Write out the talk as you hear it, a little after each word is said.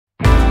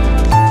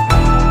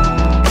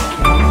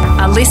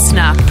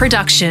listener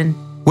production.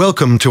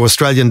 Welcome to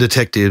Australian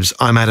Detectives.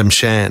 I'm Adam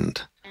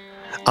Shand.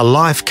 A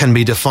life can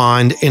be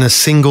defined in a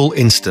single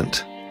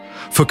instant.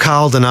 For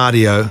Carl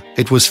Donadio,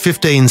 it was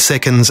 15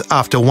 seconds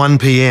after 1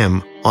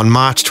 p.m. on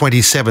March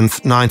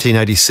 27th,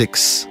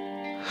 1986.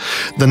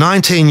 The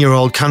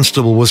 19-year-old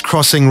constable was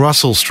crossing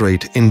Russell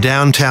Street in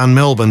downtown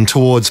Melbourne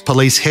towards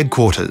police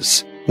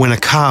headquarters when a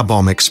car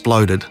bomb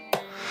exploded.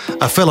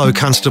 A fellow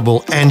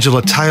constable,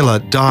 Angela Taylor,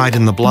 died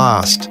in the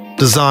blast,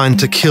 designed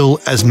to kill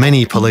as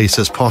many police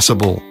as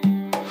possible.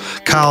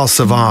 Carl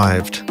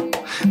survived.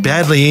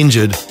 Badly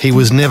injured, he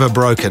was never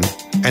broken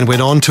and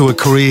went on to a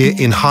career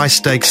in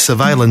high-stakes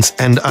surveillance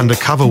and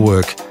undercover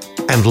work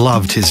and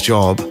loved his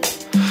job.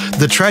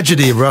 The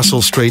tragedy of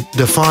Russell Street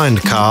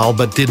defined Carl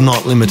but did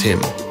not limit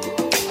him.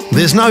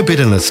 There's no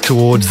bitterness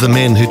towards the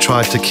men who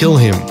tried to kill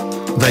him.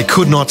 They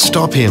could not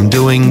stop him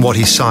doing what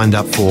he signed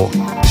up for.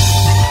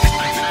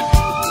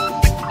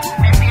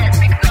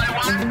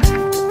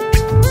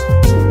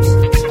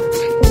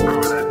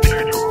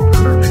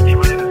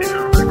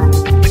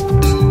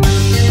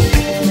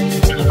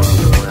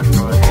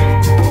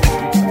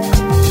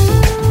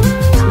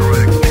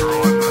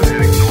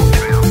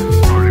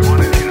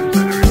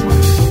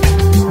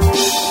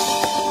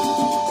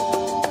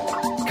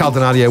 Carl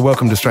Donadio,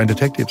 welcome to Australian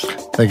Detectives.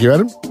 Thank you,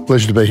 Adam.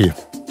 Pleasure to be here.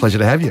 Pleasure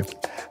to have you.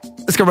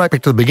 Let's go right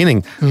back to the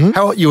beginning. Mm-hmm.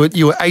 How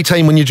you were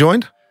 18 when you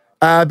joined?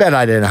 About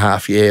 18 and a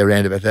half,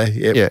 around about there.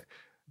 Yep. Yeah.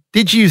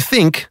 Did you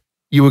think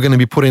you were going to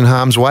be put in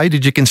harm's way?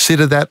 Did you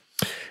consider that?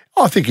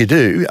 I think you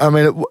do. I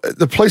mean,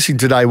 the policing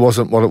today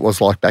wasn't what it was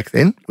like back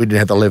then. We didn't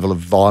have the level of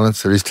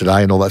violence there is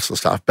today and all that sort of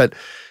stuff. But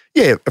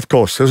yeah, of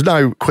course, there was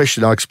no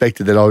question I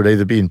expected that I would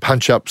either be in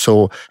punch-ups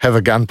or have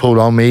a gun pulled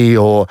on me,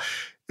 or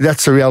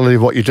that's the reality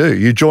of what you do.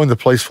 You join the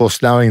police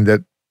force knowing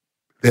that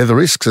they're the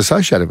risks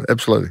associated with it.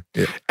 Absolutely.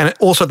 Yeah. And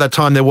also at that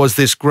time, there was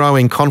this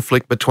growing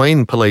conflict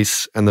between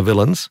police and the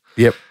villains.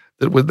 Yep.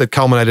 That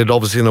culminated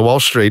obviously in the Wall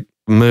Street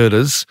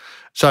murders.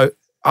 So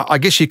I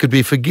guess you could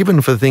be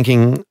forgiven for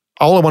thinking,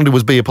 all I wanted to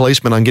was be a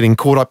policeman. I'm getting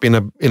caught up in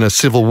a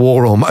civil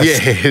war almost.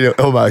 Yeah,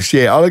 almost.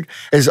 Yeah. I think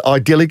as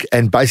idyllic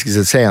and basic as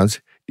it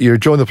sounds, you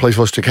join the police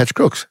force to catch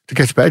crooks, to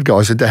catch bad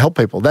guys, and to help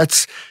people.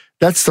 That's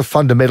the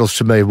fundamentals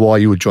to me of why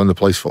you would join the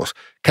police force.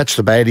 Catch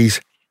the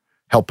baddies,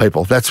 help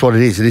people. That's what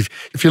it is. And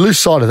if you lose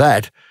sight of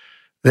that,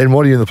 then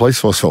what are you in the police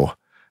force for?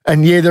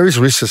 And yeah, there is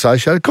risks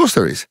associated. Of course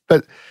there is. But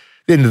at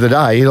the end of the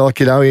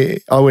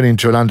day, I went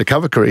into an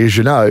undercover career, as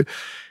you know,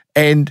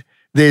 and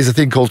there's a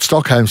thing called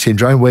Stockholm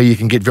Syndrome where you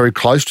can get very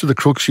close to the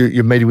crooks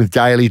you're meeting with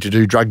daily to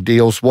do drug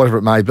deals, whatever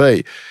it may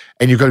be.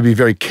 And you've got to be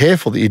very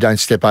careful that you don't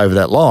step over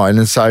that line.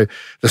 And so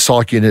the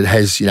psych unit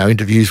has,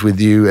 interviews with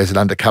you as an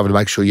undercover to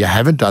make sure you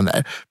haven't done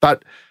that.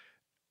 But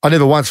I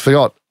never once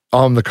forgot,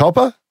 I'm the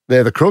copper,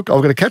 they're the crook, I'm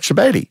going to catch the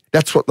baddie.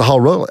 That's what the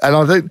whole rule. And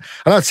I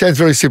know it sounds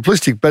very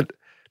simplistic, but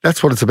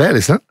that's what it's about,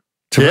 isn't it?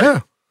 To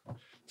me.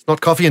 It's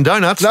not coffee and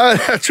donuts. No,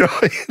 that's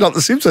right. Not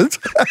The Simpsons.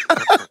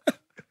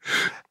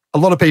 A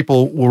lot of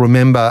people will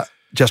remember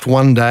just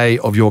one day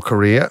of your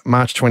career,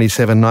 March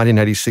 27,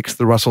 1986,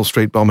 the Russell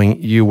Street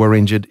bombing. You were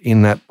injured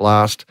in that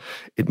blast.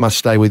 It must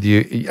stay with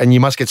you, and you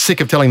must get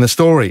sick of telling the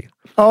story.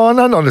 Oh,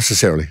 no, not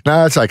necessarily.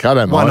 No, it's okay. I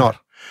don't mind. Why not?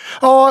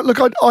 Oh, look,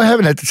 I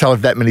haven't had to tell it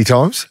that many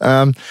times.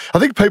 I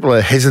think people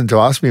are hesitant to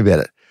ask me about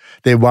it.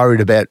 They're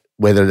worried about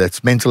whether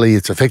that's mentally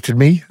it's affected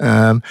me.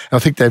 And I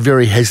think they're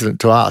very hesitant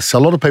to ask. So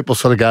a lot of people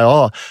sort of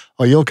go,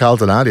 oh, you're Carl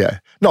Donadio.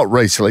 Not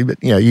recently,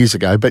 but years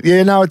ago. But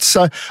yeah, no, it's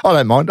I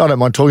don't mind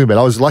talking about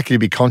it. I was lucky to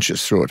be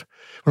conscious through it.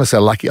 When I say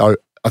lucky, I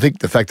think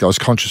the fact that I was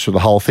conscious of the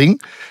whole thing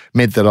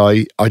meant that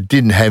I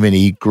didn't have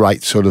any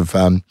great sort of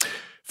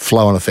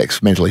flow-on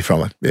effects mentally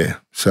from it. Yeah,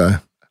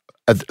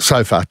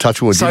 so far,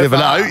 touch wood. You never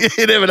know.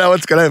 You never know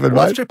what's going to happen,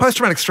 mate.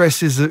 Post-traumatic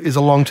stress is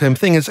a long-term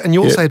thing. And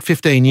you also had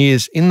 15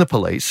 years in the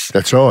police.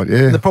 That's right, yeah.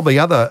 There are probably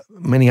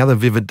many other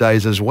vivid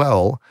days as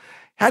well.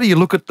 How do you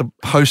look at the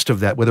post of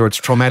that, whether it's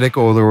traumatic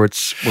or whether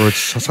it's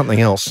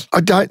something else?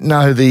 I don't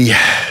know the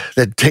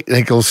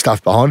technical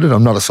stuff behind it.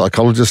 I'm not a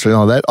psychologist or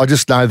anything like that. I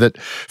just know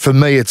that for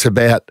me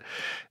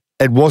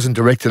it wasn't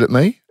directed at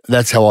me.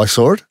 That's how I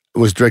saw it. It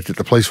was directed at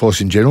the police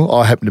force in general.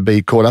 I happened to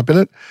be caught up in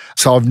it.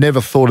 So I've never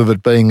thought of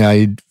it being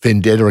a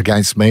vendetta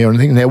against me or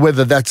anything. Now,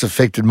 whether that's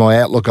affected my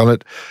outlook on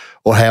it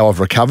or how I've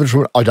recovered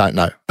from it, I don't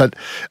know. But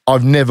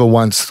I've never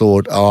once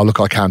thought, oh, look,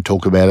 I can't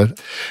talk about it.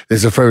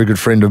 There's a very good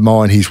friend of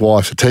mine, his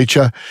wife's a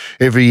teacher.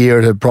 Every year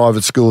at a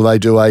private school, they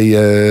do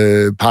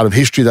a part of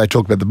history. They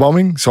talk about the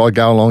bombing. So I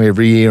go along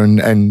every year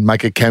and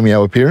make a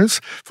cameo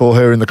appearance for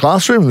her in the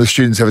classroom. And the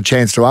students have a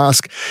chance to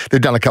ask.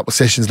 They've done a couple of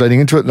sessions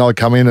leading into it, and I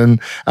come in.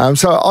 And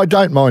so I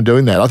don't mind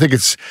doing that. I think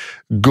it's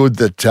good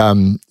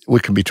that we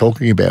can be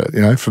talking about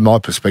it, from my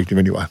perspective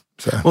anyway.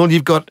 So. Well,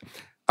 you've got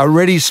a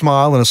ready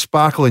smile and a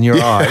sparkle in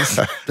your eyes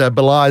that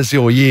belies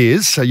your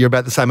years. So you're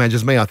about the same age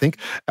as me, I think.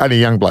 Only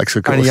young blokes,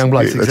 of course. Only young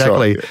blokes,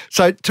 exactly. Right, yeah.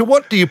 So to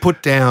what do you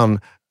put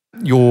down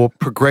your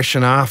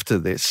progression after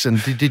this?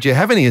 And did you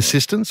have any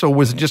assistance, or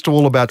was it just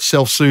all about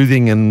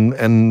self-soothing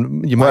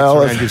and your mates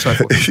around you and so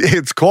forth?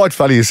 It's quite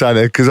funny you say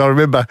that, because I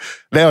remember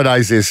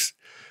nowadays there's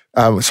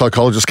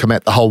Psychologists come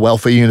out, the whole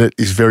welfare unit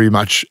is very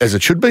much as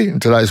it should be in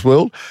today's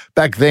world.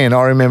 Back then,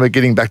 I remember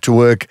getting back to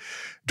work,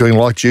 doing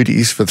light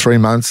duties for 3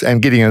 months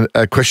and getting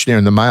a questionnaire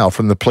in the mail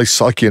from the police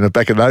psych unit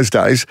back in those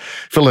days,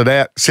 fill it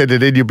out, send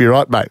it in, you'll be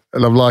right, mate.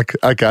 And I'm like,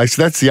 okay,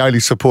 so that's the only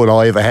support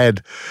I ever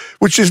had,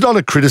 which is not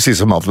a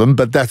criticism of them,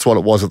 but that's what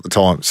it was at the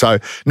time. So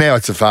now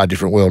it's a far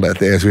different world out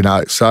there, as we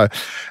know. So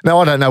now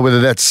I don't know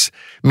whether that's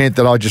meant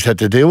that I just had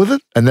to deal with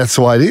it, and that's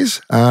the way it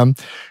is. In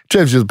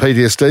terms of the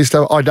PTSD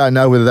stuff, I don't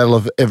know whether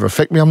that'll ever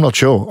affect me. I'm not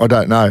sure. I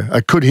don't know.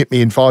 It could hit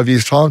me in 5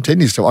 years' time, 10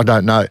 years' time. I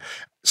don't know.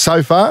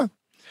 So far,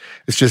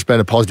 it's just been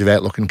a positive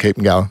outlook and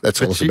keeping going.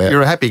 That's all it's about.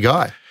 You're a happy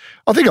guy.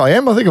 I think I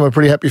am. I think I'm a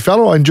pretty happy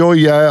fellow. I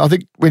enjoy, I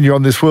think when you're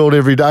on this world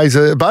every day is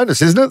a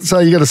bonus, isn't it? So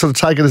you got to sort of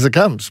take it as it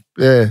comes.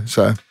 Yeah,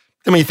 so.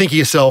 I mean, you think of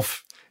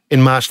yourself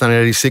in March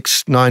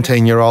 1986,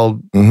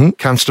 19-year-old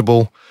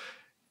constable.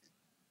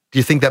 Do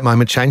you think that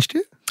moment changed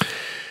you?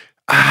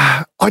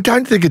 I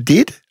don't think it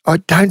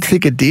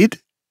did.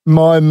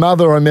 My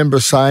mother, I remember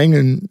saying,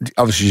 and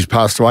obviously she's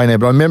passed away now,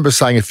 but I remember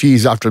saying a few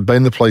years after I'd been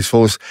in the police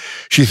force,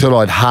 she thought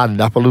I'd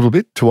hardened up a little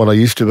bit to what I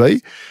used to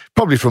be,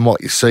 probably from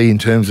what you see in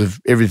terms of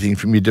everything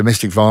from your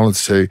domestic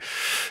violence to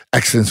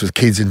accidents with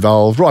kids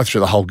involved, right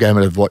through the whole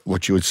gamut of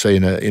what you would see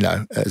in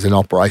as an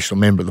operational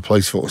member of the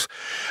police force.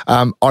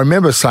 I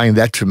remember saying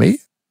that to me.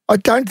 I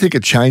don't think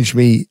it changed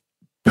me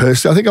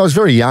personally. I think I was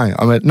very young.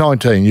 I'm at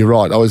 19, you're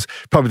right. I was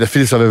probably the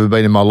fittest I've ever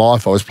been in my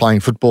life. I was playing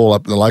football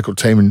up in the local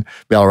team in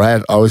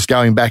Ballarat. I was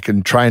going back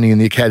and training in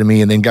the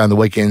academy and then going the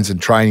weekends and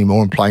training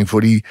more and playing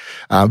footy.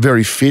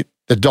 Very fit.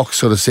 The doc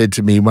sort of said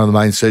to me, one of the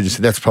main surgeons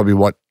said, that's probably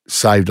what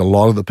saved a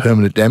lot of the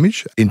permanent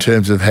damage in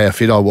terms of how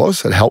fit I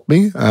was. It helped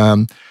me.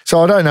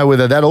 So I don't know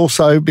whether that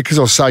also, because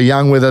I was so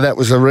young, whether that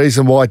was a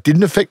reason why it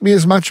didn't affect me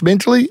as much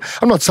mentally.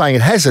 I'm not saying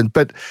it hasn't,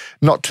 but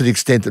not to the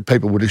extent that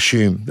people would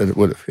assume that it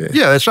would have.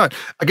 Yeah, that's right.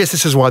 I guess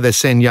this is why they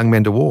send young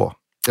men to war.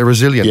 They're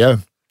resilient. Yeah,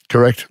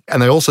 correct.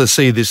 And they also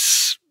see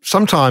this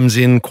sometimes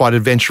in quite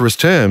adventurous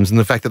terms, and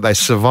the fact that they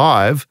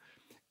survive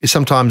is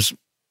sometimes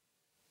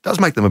does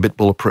make them a bit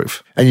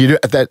bulletproof. And you do,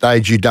 at that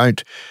age, you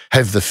don't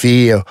have the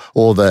fear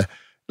or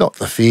not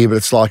the fear, but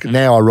it's like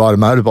now I ride a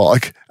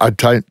motorbike, I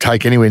don't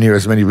take anywhere near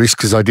as many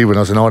risks as I did when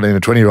I was a 19 or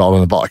 20-year-old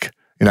on a bike.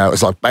 You know,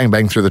 it's like bang,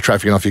 bang through the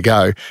traffic and off you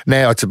go.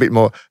 Now it's a bit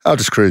more, I'll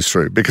just cruise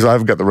through because I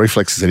haven't got the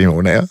reflexes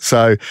anymore now.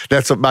 So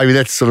maybe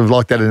that's sort of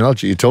like that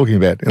analogy you're talking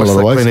about in a lot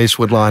of ways. Clint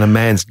Eastwood line, a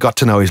man's got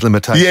to know his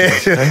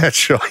limitations. Yeah,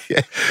 that's right.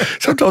 Yeah.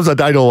 Sometimes I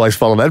don't always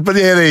follow that, but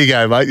yeah, there you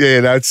go, mate.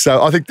 Yeah, no,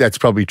 so I think that's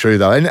probably true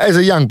though. And as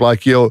a young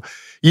bloke, you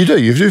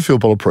do feel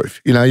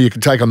bulletproof. You know, you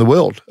can take on the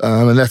world,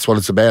 and that's what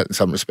it's about in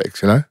some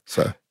respects, you know.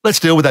 So let's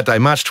deal with that day,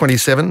 March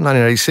 27,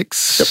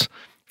 1986, Yep.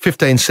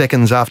 15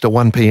 seconds after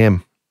 1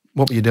 p.m.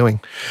 What were you doing?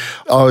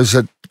 I was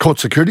at court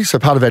security, so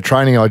part of our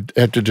training I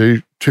had to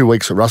do 2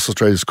 weeks at Russell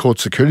Street as court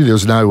security. There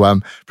was no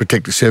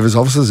protective service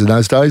officers in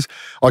those days.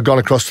 I got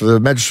across to the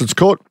magistrate's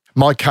court.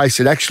 My case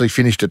had actually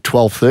finished at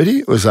 12:30.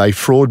 It was a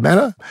fraud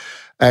matter.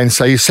 And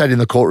so you sat in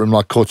the courtroom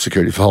like court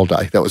security for the whole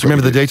day. That was.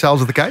 Remember the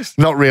details of the case?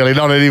 Not really,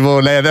 not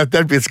anymore now.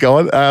 That bit's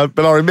gone.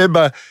 But I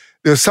remember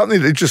there was something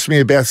that interested me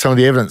about some of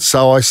the evidence.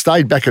 So I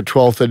stayed back at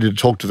 12:30 to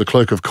talk to the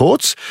clerk of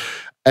courts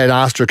and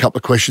asked her a couple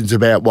of questions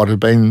about what had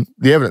been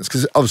the evidence.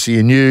 Because obviously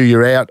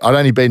you're out. I'd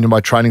only been to my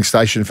training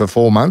station for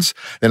 4 months.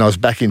 Then I was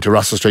back into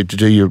Russell Street to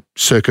do your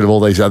circuit of all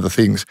these other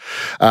things.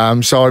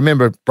 So I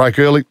remember broke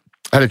early,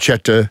 had a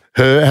chat to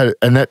her,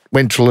 and that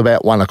went till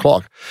about 1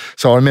 o'clock.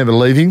 So I remember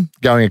leaving,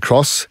 going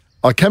across.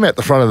 I came out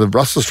the front of the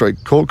Russell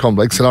Street court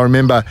complex and I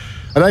remember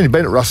I'd only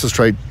been at Russell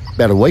Street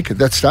about a week at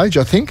that stage,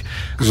 I think.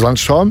 It was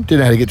lunchtime.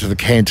 Didn't know how to get to the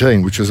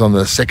canteen, which was on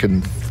the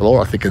second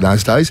floor, I think, in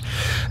those days.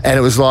 And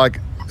it was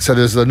like, so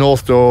there's the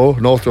north door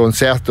and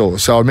south door.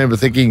 So I remember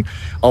thinking,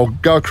 I'll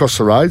go across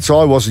the road. So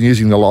I wasn't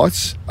using the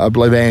lights. I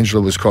believe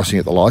Angela was crossing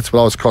at the lights,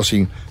 but I was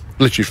crossing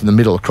literally from the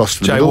middle across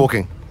to the middle.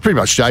 Jaywalking. Pretty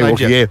much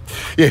jaywalking, yeah.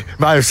 Yeah,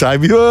 may have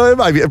saved me. Well,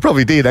 maybe it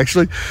probably did,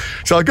 actually.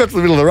 So I got to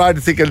the middle of the road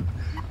and thinking,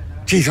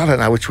 geez, I don't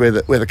know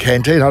where the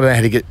canteen, I don't know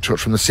how to get to it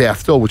from the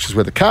south door, which is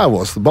where the car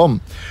was, the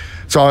bomb.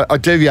 So I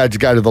deviated to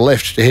go to the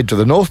left to head to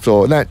the north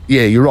door. And that,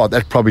 yeah, you're right,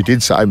 that probably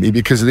did save me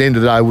because at the end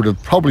of the day, I would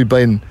have probably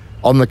been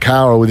on the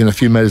car or within a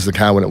few metres of the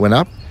car when it went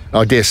up.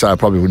 I dare say I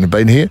probably wouldn't have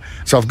been here.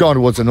 So I've gone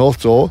towards the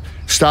north door,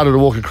 started to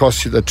walk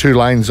across the 2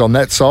 lanes on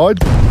that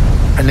side,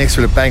 and next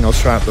minute, bang, I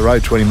was thrown up the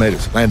road 20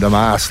 metres, landed on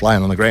my arse,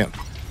 laying on the ground,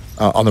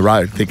 on the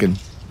road, thinking,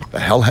 the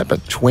hell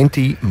happened?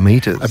 20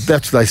 metres.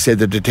 That's what they said,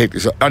 the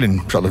detectives. I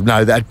didn't sort of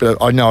know that, but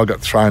I know I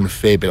got thrown a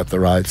fair bit up the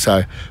road.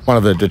 So one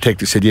of the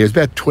detectives said, yeah, it was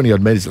about 20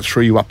 odd metres that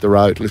threw you up the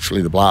road,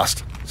 literally the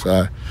blast.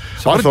 So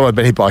I thought I'd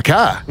been hit by a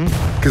car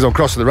because I'm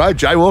crossing the road,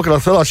 jaywalking. I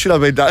thought I should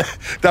have been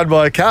done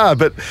by a car.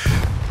 But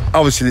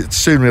obviously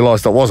soon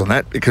realised I wasn't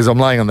that because I'm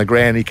laying on the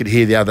ground. You could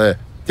hear the other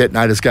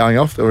detonators going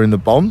off that were in the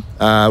bomb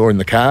or in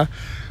the car.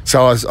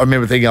 So I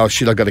remember thinking, oh,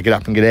 shit, I've got to get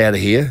up and get out of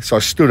here. So I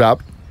stood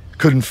up,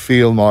 couldn't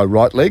feel my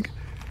right leg.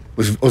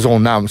 Was all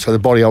numb, so the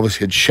body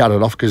obviously had shut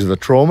it off because of the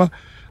trauma.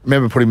 I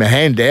remember putting my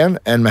hand down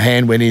and my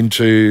hand went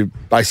into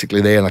basically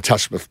there and I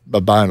touched my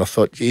bone. I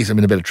thought, geez, I'm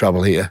in a bit of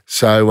trouble here.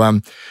 So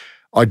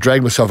I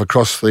dragged myself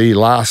across the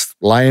last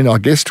lane, I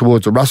guess,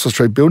 towards the Russell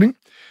Street building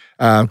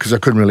because I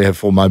couldn't really have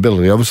full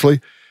mobility,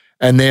 obviously.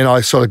 And then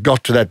I sort of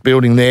got to that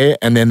building there,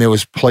 and then there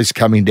was police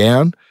coming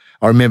down.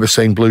 I remember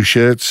seeing blue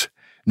shirts.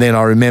 Then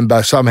I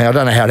remember somehow, I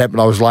don't know how it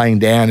happened, I was laying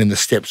down in the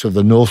steps of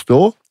the north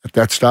door at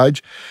that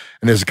stage,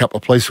 and there's a couple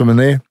of policewomen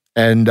there.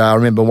 And I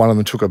remember one of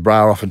them took a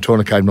bra off and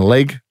tourniqueted my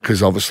leg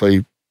because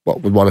obviously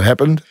what had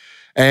happened.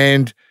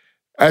 And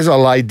as I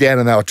laid down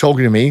and they were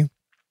talking to me,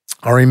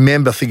 I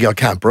remember thinking I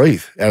can't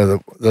breathe out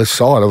of the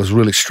side. I was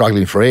really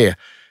struggling for air.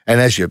 And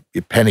as you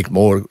panic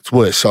more, it's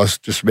worse. So I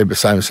just remember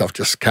saying to myself,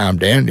 just calm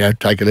down,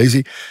 take it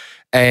easy.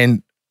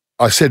 And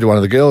I said to one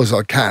of the girls,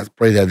 I can't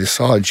breathe out of this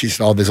side. And she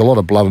said, there's a lot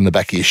of blood on the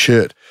back of your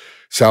shirt.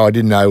 So I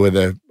didn't know at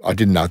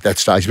that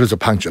stage. It was a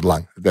punctured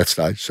lung at that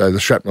stage. So the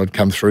shrapnel had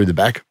come through the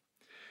back.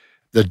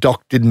 The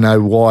doc didn't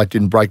know why it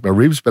didn't break my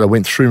ribs, but I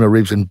went through my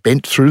ribs and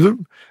bent through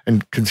them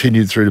and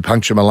continued through to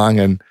puncture my lung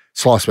and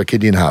slice my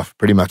kidney in half,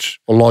 pretty much,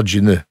 or lodge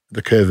in the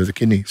curve of the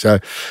kidney. So,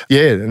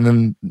 and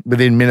then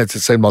within minutes,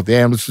 it seemed like the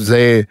ambulance was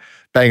there.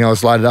 Bang, I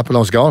was loaded up and I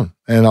was gone.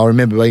 And I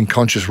remember being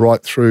conscious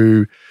right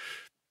through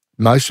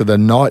most of the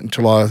night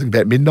until I think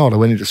about midnight, I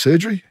went into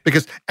surgery.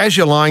 Because as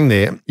you're lying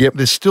there,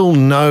 there's still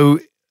no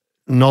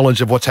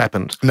knowledge of what's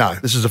happened. No.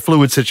 This is a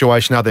fluid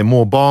situation. Are there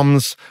more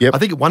bombs? Yep. I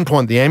think at one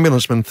point the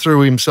ambulanceman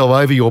threw himself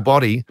over your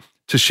body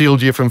to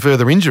shield you from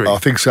further injury. I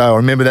think so. I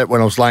remember that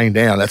when I was laying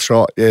down. That's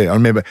right. Yeah, I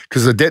remember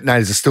because the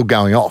detonators are still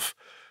going off.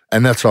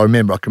 And that's what I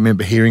remember. I can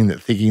remember hearing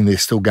that, thinking they're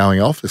still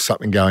going off. There's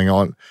something going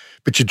on.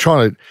 But you're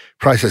trying to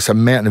process a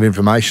mountain of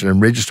information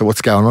and register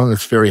what's going on.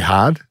 It's very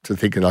hard to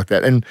think like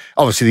that. And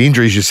obviously the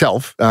injuries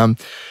yourself.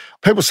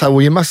 People say,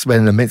 well, you must have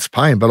been in immense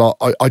pain. But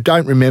I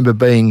don't remember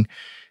being,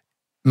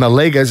 my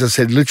leg, as I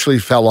said, literally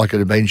felt like it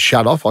had been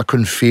shut off. I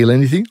couldn't feel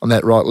anything on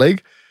that right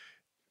leg.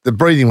 The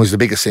breathing was the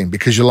biggest thing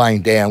because you're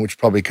laying down, which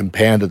probably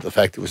compounded the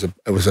fact it was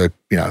a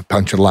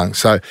punctured lung.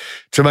 So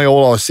to me,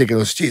 all I was thinking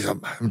was, geez,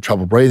 I'm having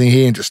trouble breathing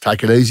here, and just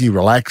take it easy,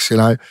 relax.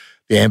 The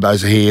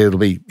ambos are here. It'll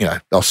be,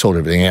 they'll sort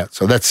everything out.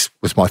 So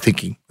was my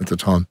thinking at the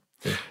time.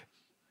 Yeah.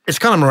 It's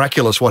kind of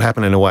miraculous what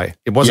happened in a way.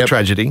 It was a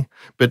tragedy,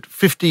 but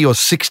 50 or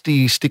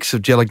 60 sticks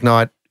of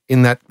gelignite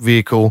in that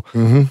vehicle.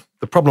 Mm-hmm.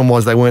 The problem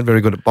was they weren't very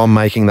good at bomb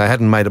making. They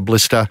hadn't made a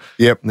blister.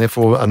 Yep. And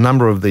therefore, a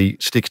number of the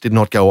sticks did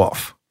not go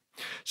off.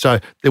 So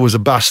there was a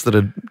bus that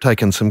had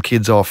taken some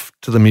kids off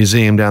to the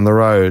museum down the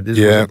road. This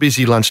was a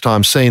busy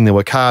lunchtime scene. There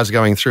were cars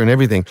going through and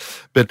everything.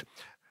 But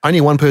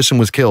only one person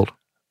was killed,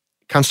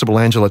 Constable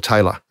Angela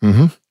Taylor.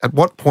 Mm-hmm. At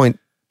what point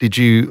did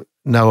you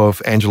know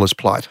of Angela's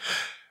plight?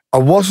 I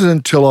wasn't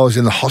until I was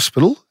in the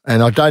hospital,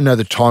 and I don't know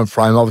the time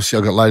frame. Obviously,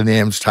 I got loaded in the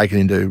ambulance, taken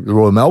into the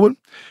Royal Melbourne.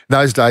 In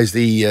those days,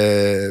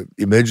 the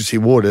emergency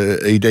ward,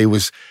 ED,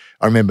 was,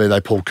 I remember they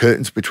pulled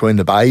curtains between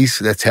the bays.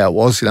 That's how it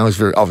was. It was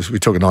very, obviously, we're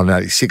talking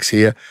 1986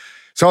 here.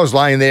 So I was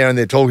laying there and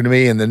they're talking to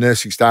me and the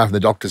nursing staff and the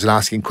doctors and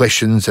asking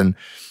questions. And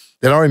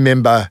then I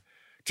remember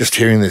just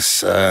hearing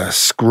this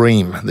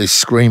screaming.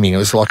 It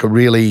was like a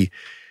really,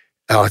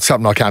 it's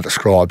something I can't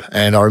describe.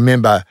 And I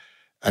remember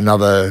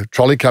another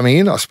trolley coming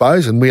in, I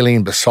suppose, and wheeling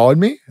in beside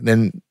me. And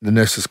then the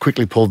nurses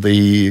quickly pulled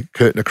the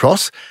curtain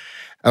across.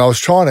 And I was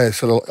trying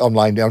to I'm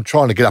laying down,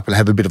 trying to get up and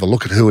have a bit of a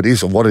look at who it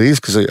is or what it is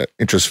because of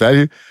interest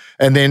value.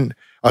 And then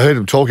I heard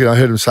him talking. I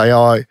heard him say,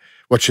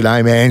 what's your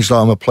name,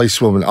 Angela? I'm a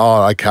policewoman.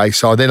 Oh, okay.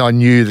 So then I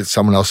knew that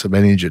someone else had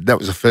been injured. That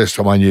was the first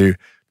time I knew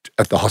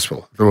at the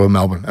hospital, the Royal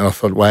Melbourne. And I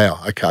thought, wow,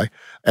 okay.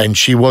 And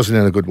she wasn't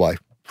in a good way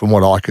from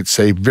what I could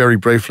see. Very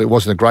briefly, it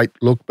wasn't a great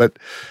look, but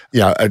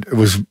there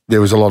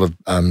was a lot of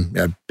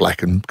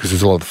black, and because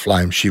there's a lot of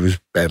flame, she was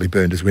badly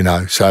burned, as we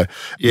know. So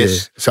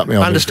yes, something.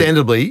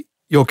 Understandably,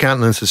 your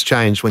countenance has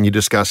changed when you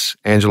discuss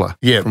Angela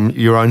from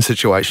your own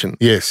situation.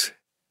 Yes.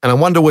 And I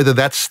wonder whether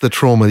that's the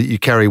trauma that you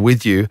carry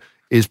with you,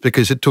 is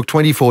because it took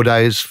 24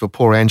 days for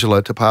poor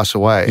Angela to pass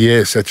away.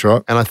 Yes, that's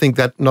right. And I think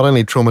that not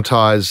only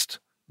traumatised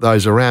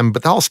those around,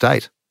 but the whole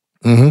state.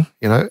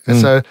 Mm-hmm. And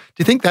so do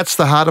you think that's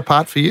the harder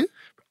part for you?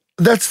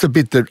 That's the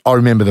bit that I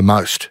remember the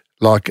most,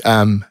 like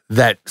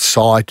that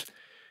sight,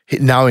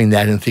 knowing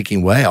that and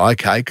thinking, wow,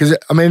 okay. Because,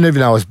 even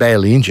though I was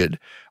badly injured,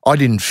 I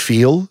didn't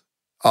feel,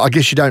 I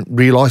guess you don't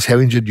realise how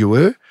injured you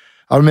were.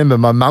 I remember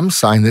my mum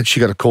saying that she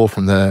got a call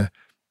from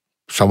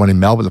someone in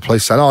Melbourne, the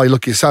police saying, oh,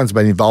 look, your son's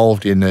been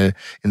involved in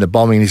the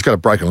bombing and he's got a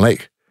broken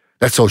leg.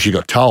 That's all she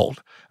got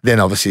told. Then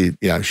obviously,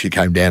 she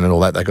came down and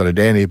all that, they got her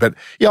down here. But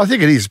I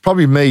think it is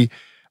probably me.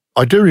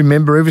 I do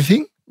remember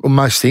everything, or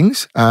most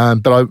things,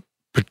 but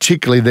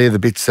particularly they're the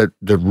bits that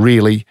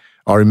really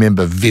I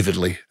remember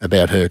vividly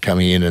about her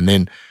coming in. And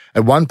then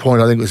at one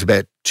point, I think it was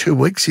about 2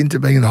 weeks into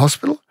being in the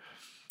hospital,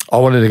 I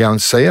wanted to go and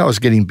see her. I was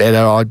getting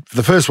better.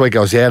 The first week I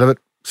was out of it,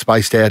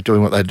 spaced out,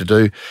 doing what they had to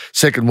do.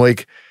 Second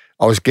week,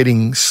 I was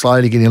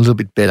slowly getting a little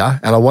bit better,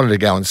 and I wanted to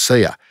go and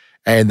see her.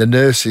 And the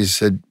nurses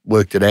had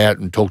worked it out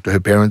and talked to her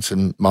parents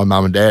and my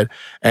mum and dad.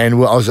 And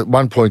I was at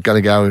one point I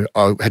had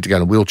to go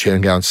in a wheelchair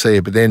and go and see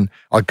her, but then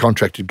I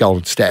contracted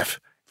golden staph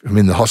from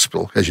in the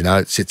hospital. As you know,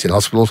 it sits in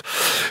hospitals.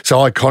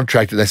 So I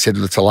contracted, they said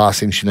it's the last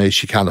thing she needs.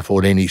 She can't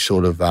afford any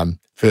sort of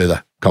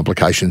further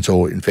complications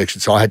or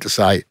infections. So I had to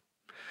say,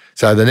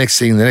 So the next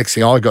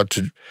thing I got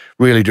to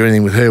really do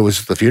anything with her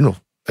was the funeral,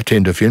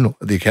 attend a funeral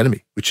at the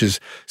academy, which is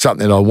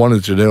something that I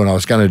wanted to do and I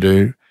was going to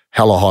do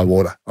hell or high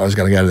water. I was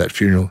going to go to that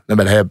funeral, no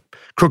matter how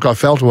crook I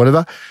felt or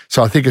whatever.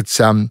 So I think it's,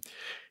 I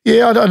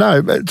don't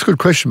know. It's a good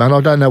question, man.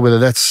 I don't know whether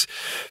that's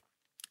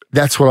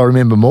what I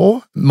remember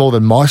more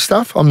than my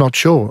stuff. I'm not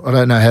sure. I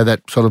don't know how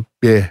that sort of,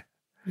 yeah.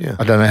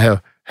 I don't know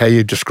how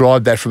you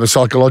describe that from a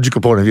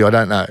psychological point of view. I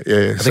don't know.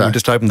 Yeah, I think we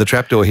just opened the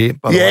trapdoor here,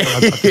 by the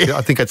way.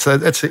 I think that's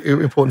an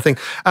important thing.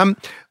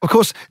 Of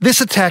course,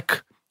 this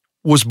attack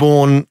was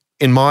born,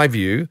 in my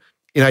view,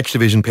 in H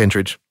Division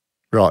Pentridge.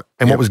 Right.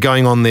 And what was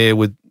going on there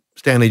with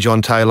Stanley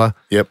John Taylor,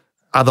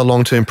 other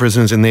long-term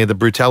prisoners in there, the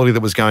brutality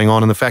that was going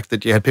on, and the fact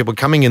that you had people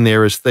coming in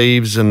there as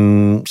thieves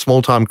and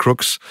small-time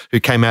crooks who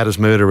came out as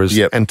murderers,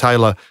 and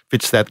Taylor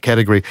fits that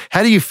category.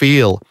 How do you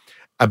feel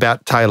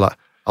about Taylor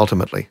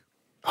ultimately?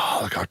 Oh,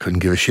 look, I couldn't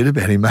give a shit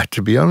about him, mate,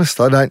 to be honest.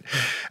 I don't.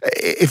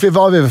 If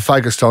I've ever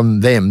focused on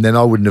them, then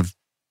I wouldn't have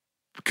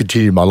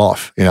continued my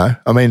life, you know.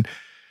 I mean,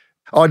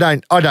 I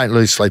don't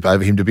lose sleep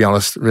over him, to be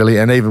honest, really.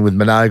 And even with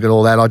Minogue and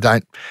all that,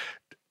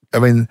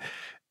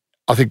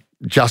 I think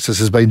justice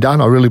has been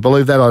done. I really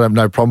believe that. I have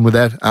no problem with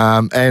that.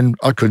 And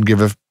I couldn't give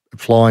a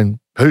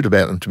flying hoot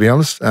about them, to be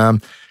honest.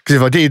 Because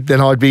if I did,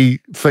 then I'd be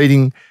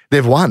feeding,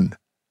 they've won.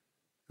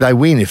 They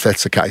win if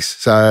that's the case.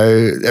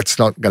 So that's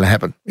not going to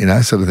happen, you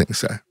know, sort of thing.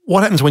 So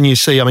what happens when you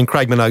see,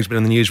 Craig Minogue's been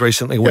in the news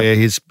recently where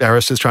his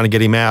barrister's trying to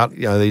get him out.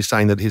 You know, he's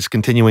saying that his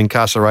continuing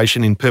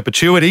incarceration in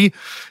perpetuity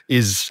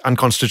is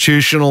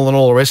unconstitutional and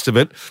all the rest of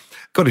it.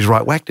 Got his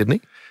right whack, didn't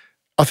he?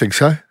 I think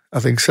so.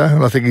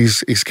 And I think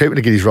he's keeping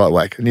to get his right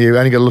whack. And you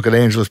only got to look at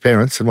Angela's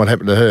parents and what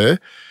happened to her.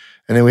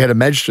 And then we had a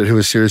magistrate who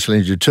was seriously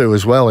injured too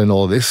as well in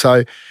all of this.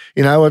 So,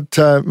 you know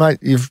what, mate,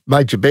 you've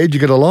made your bed, you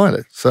got to lie in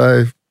it.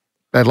 So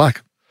bad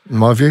luck, in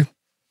my view.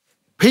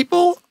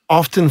 People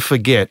often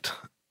forget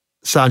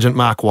Sergeant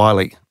Mark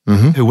Wiley,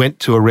 who went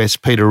to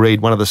arrest Peter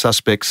Reid, one of the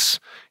suspects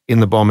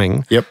in the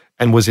bombing,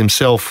 and was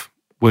himself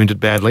wounded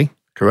badly.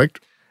 Correct.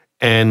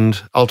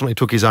 And ultimately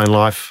took his own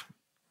life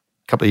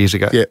a couple of years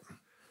ago. Yeah.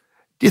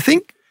 Do you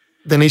think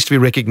there needs to be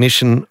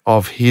recognition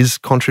of his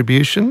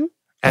contribution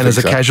and as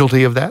a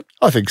casualty of that?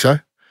 I think so.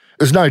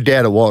 There's no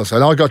doubt it was.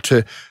 And I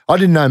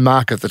didn't know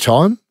Mark at the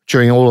time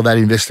during all of that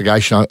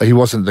investigation. He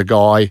wasn't the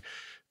guy,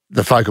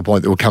 the focal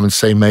point that would come and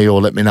see me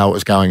or let me know what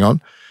was going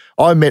on.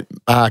 I met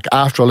Mark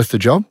after I left the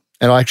job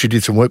and I actually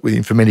did some work with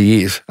him for many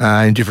years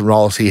in different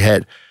roles he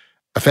had.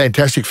 A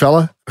fantastic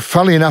fella.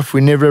 Funnily enough, we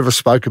never ever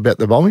spoke about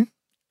the bombing,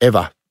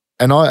 ever.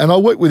 And I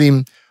worked with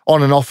him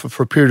on and off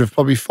for a period of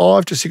probably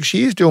 5 to 6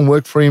 years, doing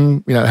work for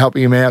him, you know,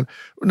 helping him out.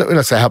 When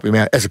I say helping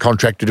him out, as a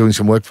contractor doing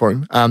some work for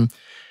him.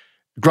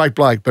 Great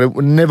bloke, but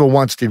never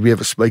once did we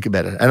ever speak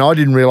about it. And I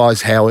didn't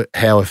realise how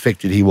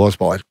affected he was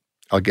by it,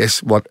 I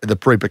guess, what the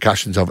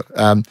repercussions of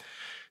it.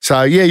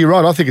 So, yeah, you're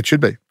right. I think it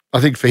should be. I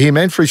think for him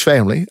and for his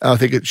family, I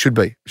think it should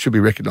be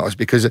recognised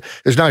because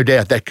there's no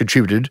doubt that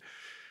contributed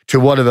to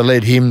whatever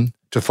led him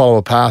to follow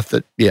a path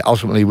that,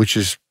 ultimately, which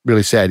is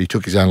really sad, he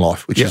took his own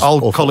life, which is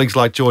old awful. Colleagues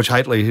like George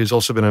Haitley, who's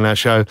also been on our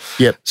show,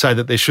 say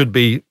that there should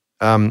be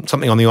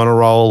something on the honour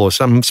roll or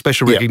some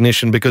special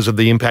recognition because of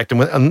the impact.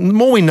 And the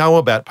more we know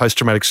about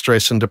post-traumatic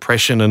stress and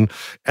depression and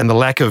the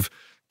lack of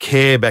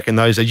care back in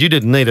those days, you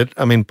didn't need it.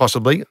 I mean,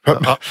 possibly.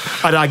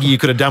 I'd argue you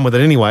could have done with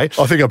it anyway.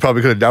 I think I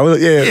probably could have done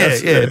with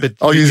it, But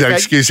I'll use that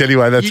excuse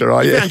anyway, that's all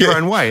right. You found your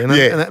own way, and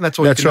that's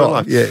all you can do in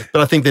life. Yeah.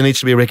 But I think there needs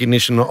to be a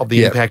recognition of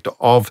the impact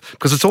of,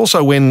 because it's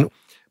also when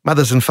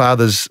mothers and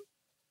fathers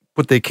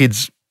put their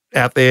kids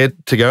out there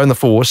to go in the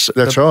force.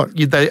 That's right.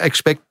 They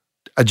expect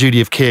a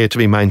duty of care to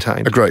be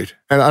maintained. Agreed.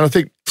 And I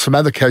think some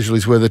other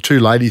casualties were the two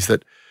ladies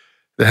that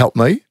helped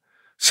me,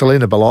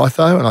 Selena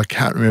Belitho, and I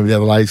can't remember the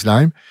other lady's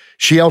name.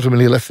 She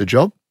ultimately left the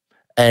job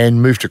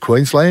and moved to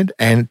Queensland.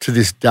 And to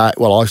this day,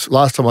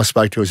 last time I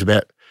spoke to her was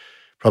about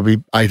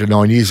probably 8 or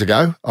 9 years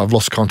ago. I've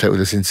lost contact with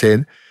her since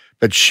then.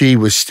 But she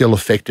was still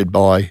affected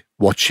by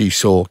what she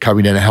saw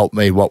coming down to help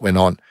me, what went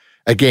on.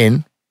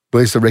 Again,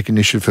 where's the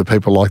recognition for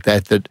people like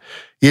that,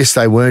 yes,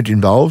 they weren't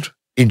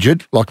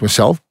injured like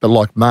myself, but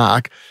like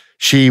Mark,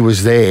 she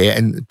was there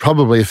and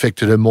probably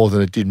affected her more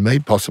than it did me,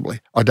 possibly.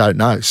 I don't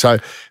know. So,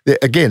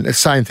 again, the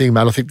same thing,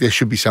 mate. I think there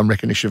should be some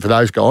recognition for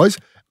those girls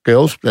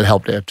that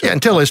helped out too. Yeah,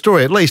 and tell their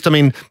story at least. I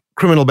mean,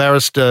 criminal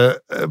barrister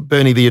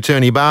Bernie the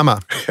Attorney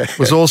Barmer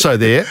was also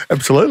there.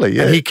 Absolutely,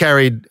 yeah. And he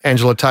carried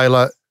Angela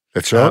Taylor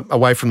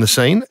away from the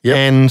scene. Yep.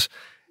 And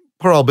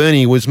poor old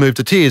Bernie was moved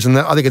to tears, and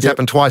I think it's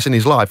happened twice in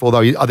his life,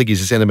 although I think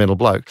he's a sentimental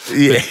bloke.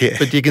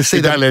 But you can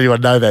see that. Don't let anyone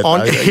know that.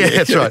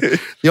 That's right.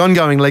 The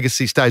ongoing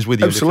legacy stays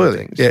with you.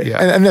 Absolutely. Yeah.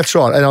 And that's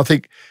right. And I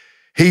think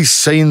he's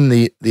seen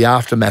the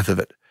aftermath of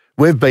it.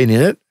 We've been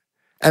in it,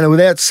 and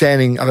without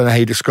sounding, I don't know how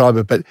you describe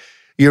it, but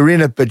you're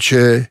in it, but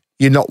you're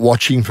not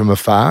watching from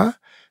afar.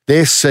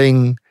 They're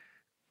seeing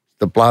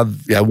the blood,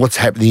 what's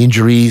happened, the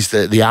injuries,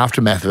 the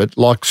aftermath of it,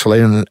 like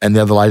Selena and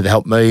the other lady that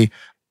helped me.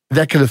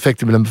 That can affect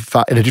them in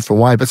a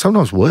different way, but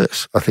sometimes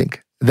worse, I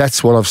think.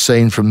 That's what I've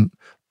seen from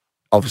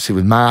obviously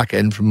with Mark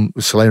and from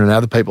Selena and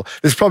other people.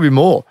 There's probably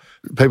more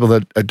people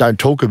that don't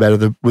talk about it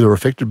that are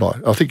affected by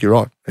it. I think you're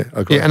right. Yeah, I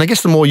agree. Yeah, and I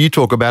guess the more you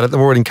talk about it, the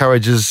more it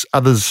encourages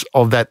others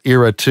of that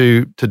era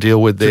to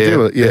deal with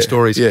their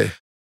stories. Yeah.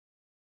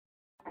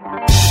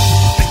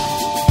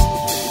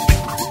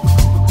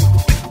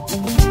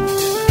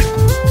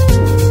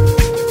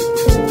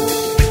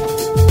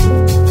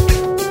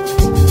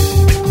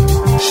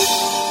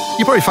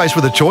 You're probably faced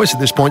with a choice at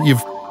this point.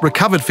 You've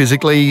recovered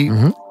physically,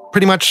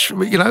 pretty much,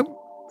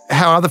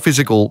 how are the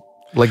physical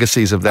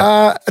legacies of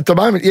that? At the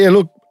moment, yeah,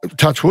 look,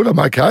 touch wood, I'm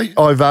okay.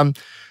 I've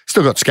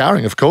still got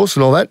scarring, of course,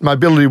 and all that.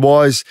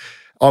 Mobility-wise,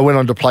 I went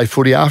on to play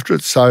footy after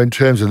it, so in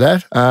terms of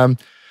that,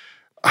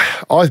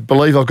 I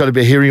believe I've got a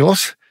bit of hearing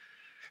loss.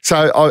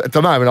 So at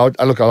the moment,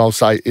 I'll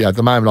say, at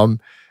the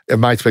moment, a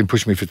mate's been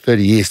pushing me for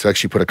 30 years to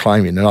actually put a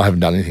claim in, and I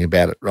haven't done anything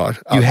about it, right?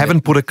 You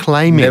haven't put a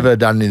claim in? Never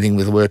done anything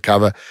with work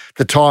cover. At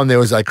the time, there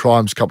was a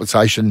crimes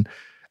compensation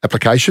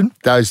application.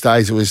 Those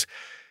days, I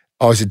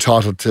was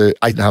entitled to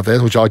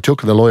 $8,500, which I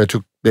took, and the lawyer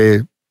took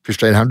their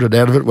 $1,500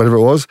 out of it, whatever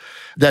it was.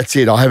 That's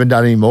it. I haven't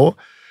done any more.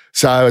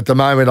 So at the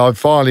moment, I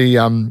finally,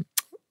 it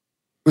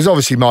was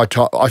obviously my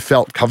time. I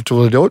felt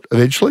comfortable to do it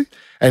eventually.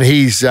 And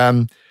he's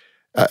a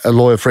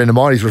lawyer friend of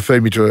mine. He's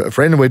referred me to a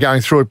friend, and we're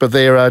going through it. But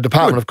their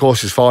department, of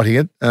course, is fighting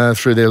it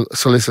through their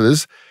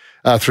solicitors,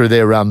 through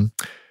their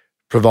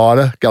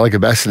provider, Gallagher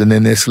Bassett, and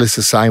then their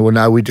solicitors saying, well,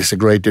 no, we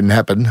disagree, it didn't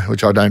happen,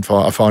 which I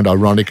find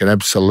ironic and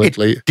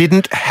absolutely. It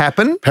didn't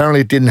happen?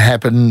 Apparently it didn't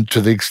happen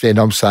to the extent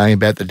I'm saying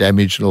about the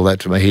damage and all that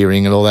to my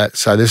hearing and all that.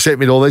 So they've sent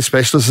me to all these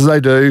specialists as they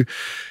do.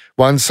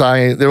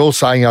 They're all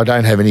saying I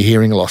don't have any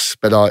hearing loss,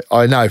 but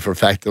I know for a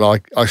fact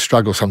that I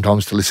struggle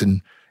sometimes to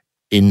listen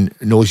in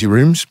noisy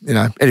rooms,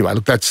 Anyway,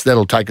 look,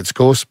 that'll take its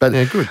course. But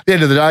at the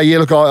end of the day,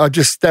 look,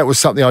 that was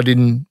something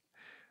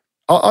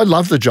I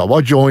loved the job.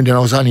 I joined and I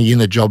was only in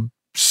the job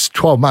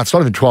 12 months, not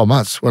even 12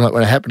 months when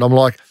it happened. I'm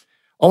like,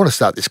 I want to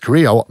start this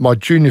career. My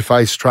junior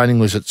phase training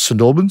was at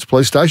St Albans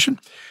Police Station,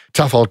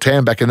 tough old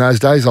town back in those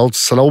days, old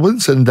St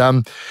Albans. And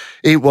I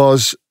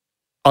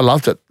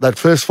loved it. That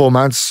first 4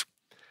 months,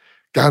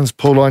 guns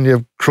pulled on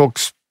you,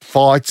 crooks,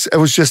 fights. It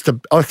was just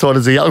I thought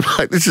as a young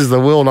bloke, this is the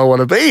world I want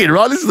to be in,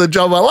 right? This is the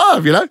job I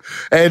love,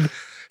 And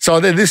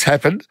so then this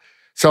happened.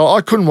 So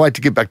I couldn't wait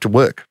to get back to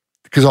work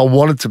because I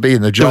wanted to be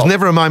in the job. There was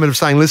never a moment of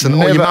saying, listen,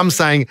 or your mum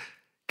saying,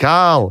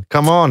 Carl,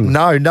 come on.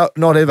 No, not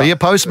ever. Be a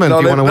postman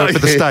if you want to work for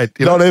the state.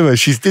 Not ever.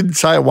 She didn't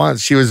say it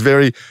once. She was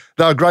they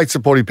were great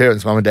supportive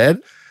parents, mum and dad,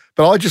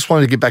 but I just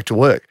wanted to get back to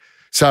work.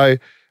 So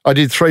I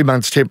did 3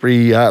 months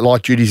temporary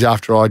light duties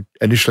after I'd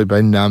initially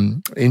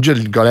been injured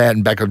and got out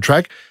and back on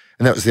track.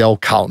 And that was the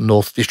old Carlton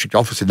North District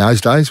Office in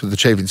those days with the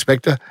Chief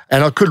Inspector.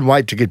 And I couldn't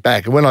wait to get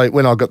back. And when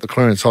I got the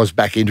clearance, I was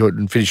back into it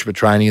and finished my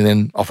training, and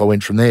then off I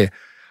went from there.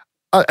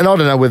 And I don't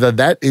know whether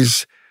that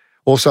is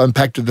also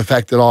impacted the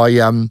fact that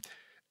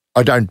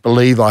I don't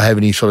believe I have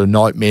any sort of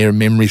nightmare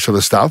memory sort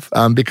of stuff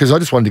because I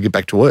just wanted to get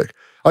back to work.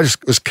 I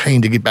just was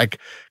keen to get back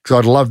because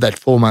I'd loved that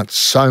 4 months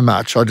so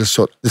much. I just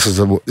thought, this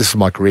is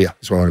my career.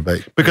 This is where I want to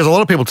be. Because a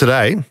lot of people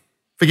today,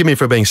 forgive me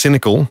for being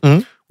cynical,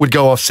 would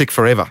go off sick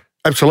forever.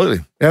 Absolutely.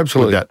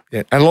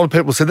 Yeah. And a lot of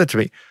people said that to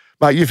me.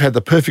 Mate, you've had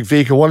the perfect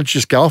vehicle. Why don't you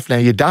just go off now?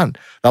 You're done.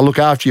 They'll look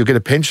after you. You'll get a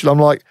pension. I'm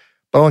like,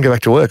 but I want to go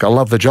back to work. I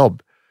love the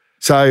job.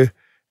 So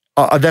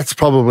that's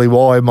probably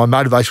why my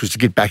motivation was to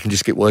get back and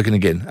just get working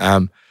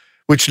again,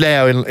 which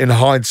now in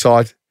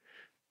hindsight,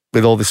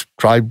 with all this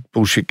trade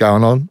bullshit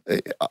going on,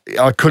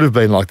 I could have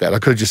been like that. I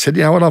could have just said,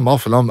 you know what, I'm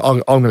off and I'm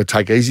going to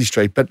take Easy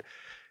Street. But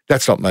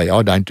that's not me.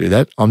 I don't do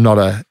that. I'm not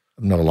a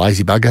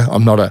lazy bugger.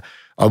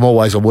 I'm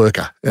always a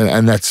worker,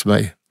 and that's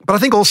me. But I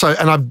think also,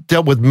 and I've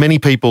dealt with many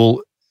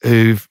people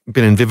who've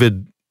been in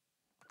vivid,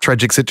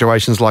 tragic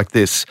situations like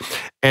this,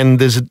 and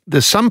there's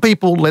some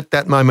people let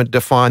that moment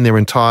define their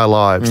entire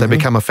lives. They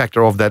become a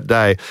factor of that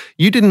day.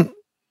 You didn't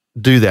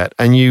do that,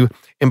 and you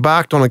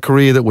embarked on a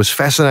career that was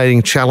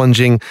fascinating,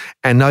 challenging,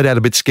 and no doubt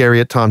a bit scary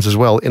at times as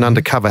well in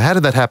undercover. How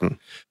did that happen?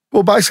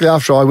 Well, basically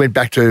after I went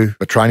back to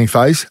a training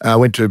phase, I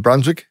went to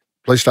Brunswick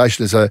Police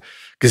Station as a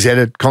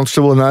gazetted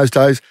constable in those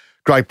days.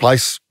 Great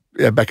place.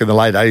 Back in the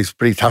late 80s,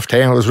 pretty tough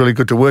town. It was really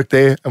good to work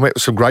there. I met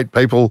with some great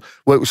people,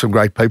 worked with some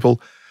great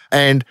people.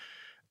 And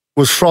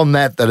was from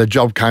that a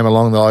job came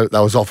along that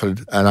I was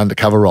offered an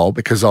undercover role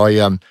because I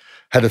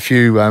had a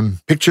few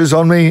pictures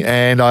on me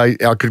and I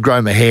could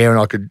grow my hair and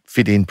I could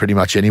fit in pretty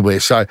much anywhere.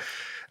 So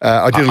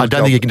I don't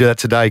think you can do that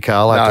today,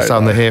 Carl. I have to say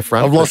on the hair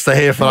front. I've lost the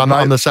hair front. But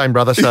I'm the same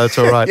brother, so it's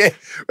all right. Yeah.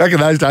 Back in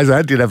those days,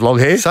 I did have long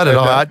hair. So did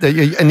I.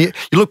 And you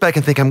look back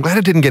and think, I'm glad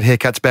I didn't get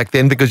haircuts back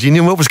then because you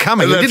knew what was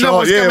coming. You didn't know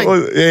what was coming.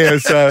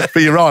 Well,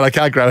 but you're right. I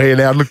can't grow hair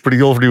now. I look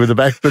pretty orphanly with the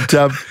back. But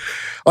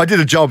I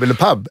did a job in the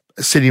pub,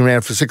 sitting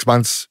around for 6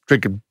 months,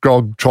 drinking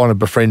grog, trying to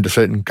befriend a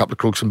certain couple of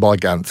crooks and buy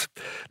guns.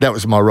 That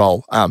was my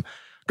role.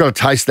 Got a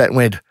taste of that and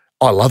went,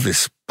 I love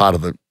this part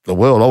of the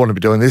world. I want to be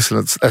doing this. And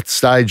at that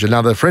stage,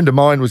 another friend of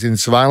mine was in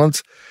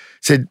surveillance,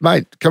 said,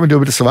 mate, come and do a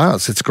bit of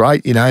surveillance. It's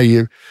great. You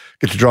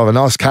get to drive a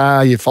nice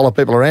car, you follow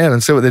people around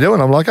and see what they're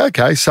doing. I'm like,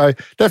 okay. So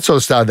that sort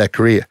of started that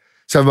career.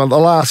 So the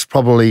last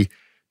probably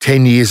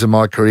 10 years of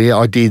my career,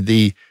 I did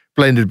the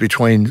blended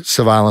between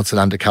surveillance and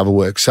undercover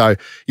work. So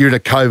you're in a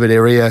COVID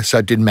area, so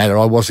it didn't matter.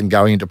 I wasn't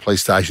going into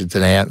police stations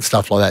and out and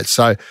stuff like that.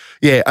 So,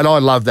 yeah, and I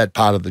love that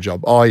part of the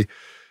job.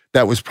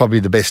 That was probably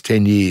the best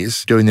 10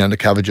 years doing the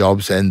undercover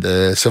jobs, and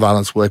the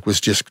surveillance work was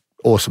just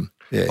awesome.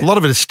 Yeah. A lot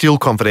of it is still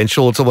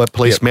confidential. It's all about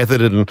police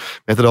method and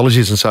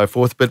methodologies and so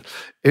forth. But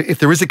if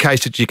there is a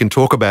case that you can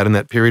talk about in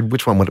that period,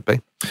 which one would it be?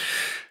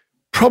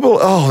 Probably,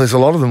 there's a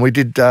lot of them. We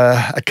did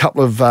a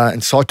couple of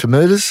incite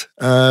murders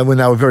when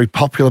they were very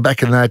popular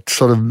back in that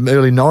sort of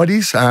early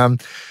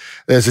 90s.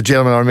 There's a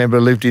gentleman I remember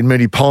who lived in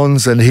Moonee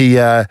Ponds, and he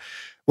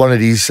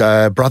wanted his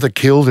brother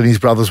killed and his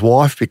brother's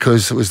wife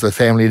because it was the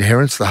family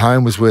inheritance. The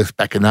home was worth,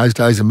 back in those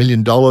days, $1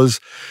 million.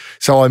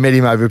 So I met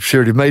him over a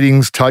series of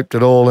meetings, taped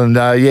it all, and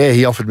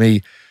he offered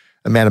me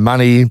amount of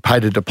money,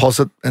 paid a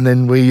deposit, and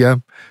then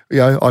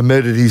I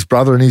murdered his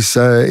brother and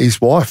his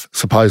wife,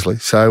 supposedly.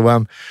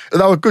 So they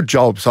were good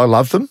jobs. I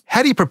loved them.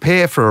 How do you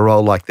prepare for a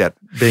role like that,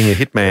 being a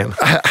hitman?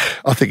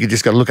 I think you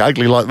just got to look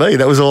ugly like me.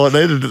 That was all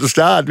I needed at the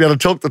start. Be able to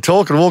talk the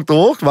talk and walk the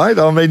walk, mate.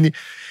 I mean,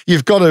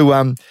 you've got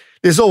to.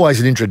 There's always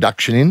an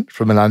introduction in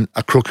from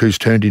a crook who's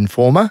turned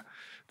informer.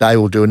 They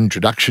will do an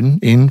introduction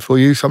in for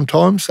you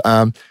sometimes.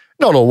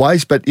 Not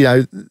always, but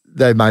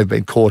they may have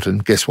been caught,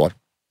 and guess what?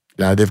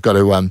 They've got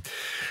to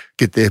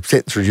get their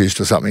sentence reduced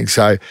or something.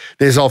 So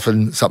there's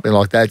often something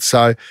like that.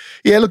 So,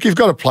 yeah, look, you've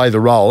got to play the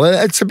role.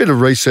 It's a bit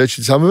of research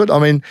in some of it. I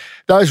mean,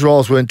 those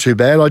roles weren't too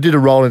bad. I did a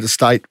role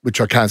interstate,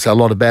 which I can't say a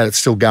lot about. It's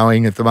still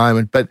going at the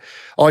moment. But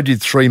I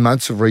did 3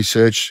 months of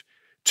research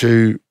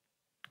to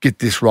get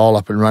this role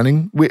up and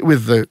running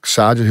with the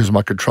sergeant who's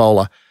my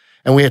controller.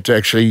 And we had to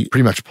actually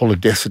pretty much pull a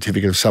death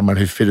certificate of someone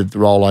who fitted the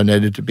role I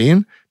needed to be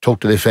in, talk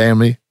to their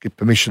family, get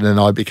permission, and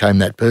I became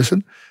that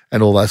person,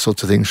 and all those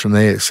sorts of things from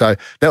there. So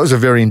that was a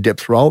very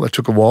in-depth role. That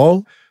took a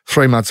while,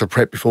 3 months of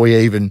prep before we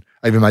even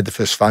made the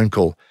first phone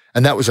call.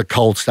 And that was a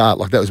cold start.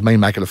 Like, that was me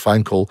making a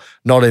phone call,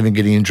 not even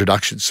getting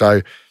introduction.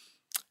 So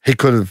he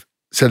could have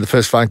said the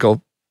first phone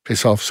call,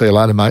 piss off, see you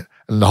later, mate,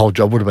 and the whole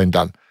job would have been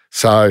done.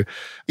 So,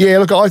 yeah,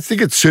 look, I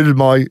think it suited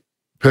my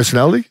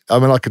personality. I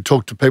mean, I could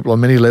talk to people on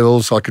many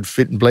levels. I could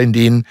fit and blend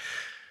in.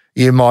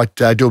 You might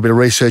do a bit of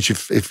research.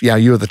 If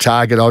you were the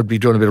target, I'd be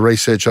doing a bit of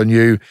research on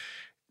you,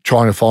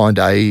 trying to find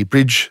a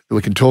bridge that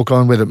we can talk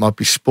on, whether it might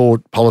be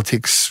sport,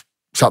 politics,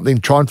 something.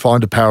 Try and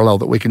find a parallel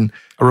that we can...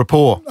 A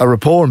rapport,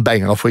 and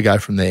bang, off we go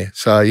from there.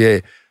 So,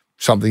 yeah,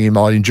 something you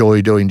might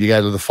enjoy doing. Do you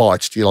go to the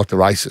fights? Do you like the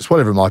races?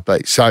 Whatever it might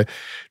be. So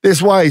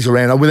there's ways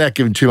around. Without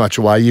giving too much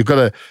away, you've got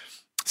to...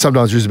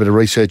 Sometimes there's a bit of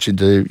research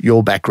into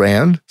your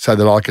background so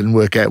that I can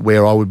work out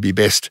where I would be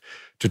best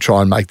to try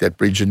and make that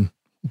bridge and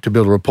to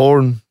build a rapport,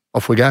 and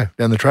off we go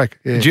down the track.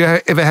 Yeah. Did you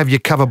ever have your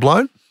cover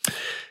blown?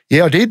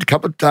 Yeah, I did.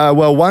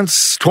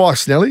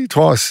 Twice, Nelly.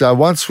 Twice.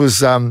 Once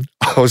was I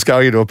was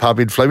going into a pub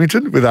in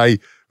Flemington with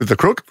the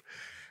crook,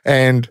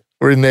 and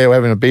we're in there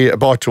having a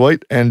bite to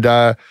eat, and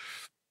the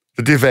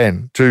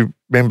divan, 2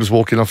 members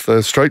walking off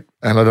the street,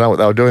 and I don't know what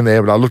they were doing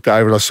there, but I looked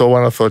over and I saw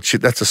one. I thought, shit,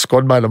 that's a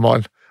squad mate of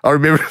mine. I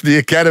remember the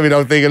academy, and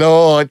I'm thinking,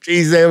 oh,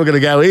 geez, there we're going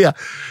to go here.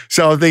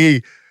 So I'm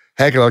thinking,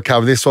 how can I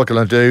cover this? What can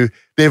I do?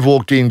 They've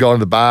walked in, gone to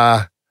the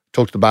bar,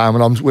 talked to the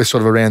barman. We're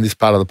sort of around this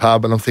part of the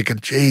pub, and I'm thinking,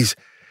 geez.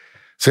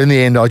 So in the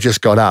end, I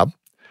just got up,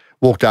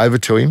 walked over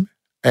to him,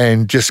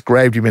 and just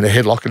grabbed him in a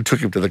headlock and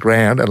took him to the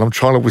ground. And I'm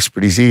trying to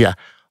whisper in his ear,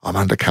 I'm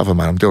undercover,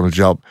 mate. I'm doing a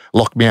job.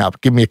 Lock me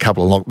up. Give me a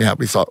couple and lock me up.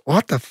 And he's like,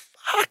 what the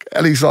fuck?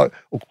 And he's like,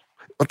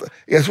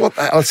 he goes, what?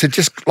 I said,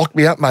 just lock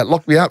me up, mate.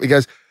 Lock me up. He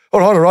goes,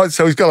 all right.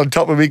 So he's got on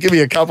top of me, give me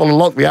a couple and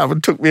locked me up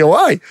and took me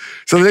away.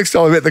 So the next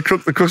time I met the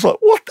crook's like,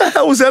 what the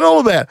hell was that all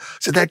about? I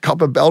said, that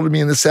copper belted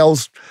me in the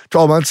cells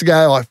 12 months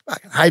ago. I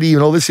fucking hate him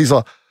and all this. He's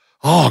like,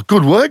 oh,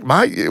 good work,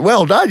 mate.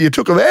 Well done. You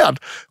took him out.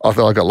 I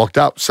thought I got locked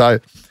up. So,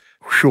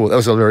 sure, that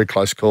was a very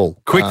close call.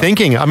 Quick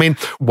thinking. I mean,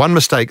 one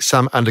mistake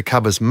some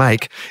undercovers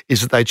make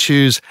is that they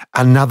choose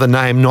another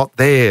name, not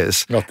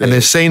theirs. And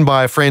they're seen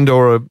by a friend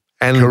and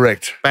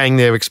correct. Bang,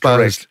 they're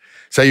exposed. Correct.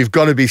 So you've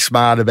got to be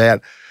smart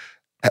about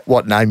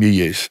what name you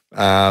use.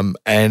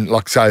 And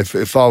like, so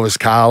if I was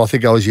Carl, I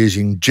think I was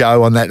using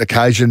Joe on that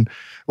occasion.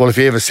 Well, if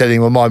you ever said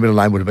anything, well, my middle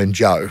name would have been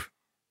Joe.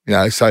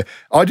 So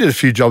I did a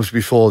few jobs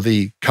before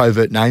the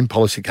covert name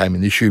policy came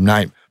in, the assumed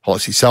name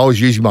policy. So I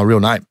was using my real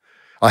name.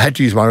 I had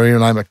to use my real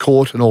name at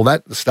court and all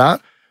that at the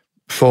start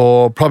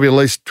for probably at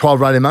least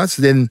 12 or 18 months.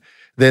 Then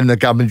the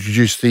government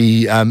introduced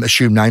the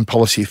assumed name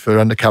policy for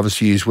undercovers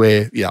to use,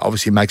 where,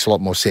 obviously it makes a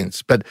lot more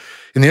sense. But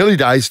in the early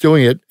days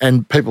doing it,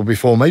 and people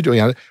before me doing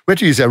it, we had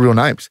to use our real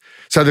names.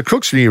 So the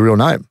crooks knew your real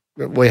name.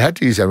 We had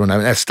to use our real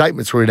name. Our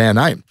statements were in our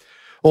name.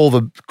 All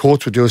the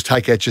courts would do is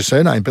take out your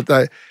surname, but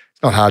it's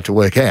not hard to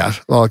work out.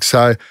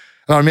 And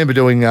I remember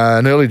doing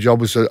an early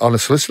job was on a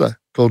solicitor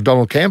called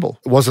Donald Campbell.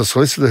 It was a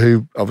solicitor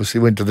who obviously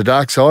went to the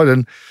dark side,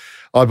 and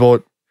I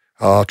bought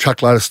a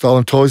truckload of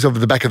stolen toys over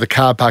the back of the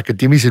car park at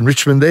Dimmy's in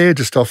Richmond there,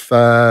 just off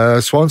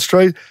Swan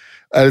Street.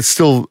 And it's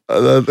still,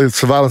 the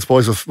surveillance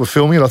boys were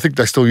filming it. I think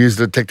they still use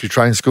the detective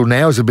training school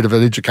now as a bit of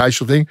an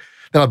educational thing.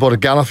 Then I bought a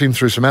gun off him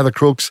through some other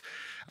crooks.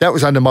 That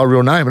was under my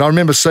real name. And I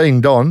remember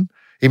seeing Don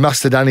He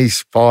must have done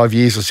his 5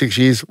 years or 6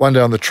 years. One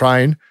day on the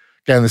train,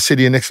 going to the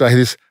city, and next day I hear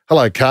this,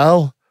 hello,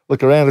 Carl.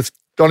 Look around, it's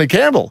Donnie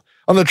Campbell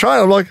on the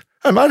train. I'm like,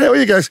 hey, mate, how are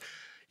you? He goes,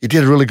 you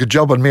did a really good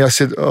job on me. I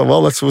said, oh,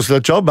 well, that was the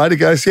job, mate. He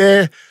goes,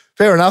 yeah,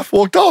 fair enough.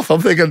 Walked off.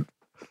 I'm thinking,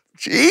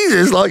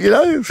 Jesus, like,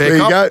 there you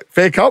go.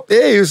 Fair cop.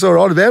 Yeah, he was all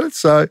right about it.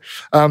 So,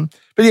 but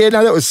yeah,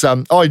 no, that was,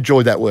 I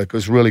enjoyed that work. It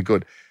was really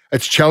good.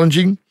 It's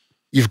challenging.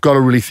 You've got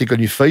to really think on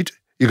your feet.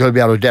 You've got to be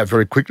able to adapt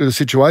very quickly to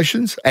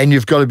situations, and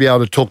you've got to be able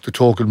to talk the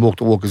talk and walk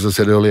the walk, as I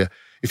said earlier.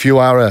 If you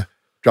are a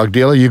drug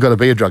dealer, you've got to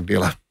be a drug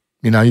dealer.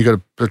 You've got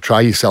to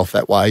portray yourself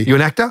that way. You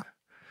an actor?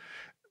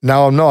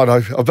 No, I'm not.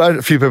 I've had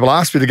a few people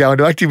ask me to go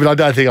into acting, but I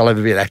don't think I'll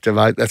ever be an actor,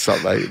 mate. That's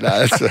not me.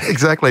 No,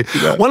 exactly.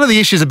 One of the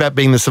issues about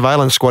being the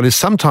surveillance squad is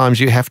sometimes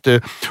you have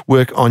to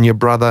work on your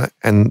brother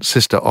and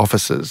sister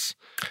officers.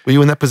 Were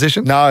you in that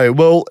position? No.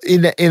 Well,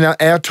 in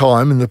our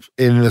time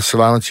in the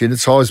surveillance unit,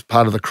 so I was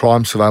part of the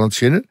crime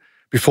surveillance unit.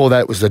 Before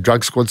that, it was the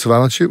drug squad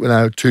surveillance unit when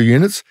they were 2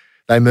 units.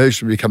 They merged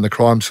to become the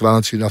crime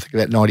surveillance unit, I think,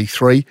 about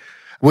 93.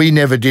 We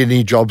never did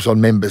any jobs on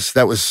members.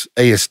 That was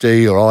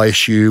ESD or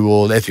ISU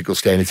or the ethical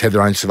standards have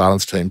their own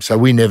surveillance team. So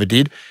we never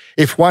did.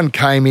 If one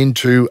came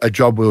into a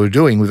job we were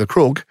doing with a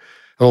crook,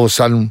 all of a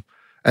sudden,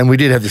 and we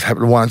did have this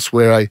happen once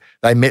where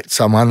they met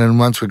someone, and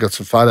once we got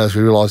some photos,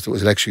 we realised it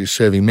was actually a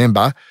serving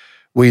member.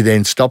 We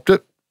then stopped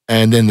it,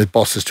 and then the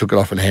bosses took it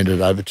off and handed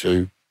it over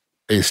to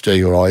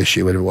ESD or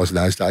ISU, whatever it was in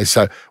those days.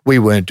 So we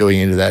weren't doing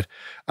any of that.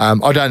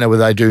 I don't know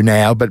whether they do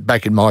now, but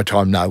back in my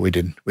time, no, we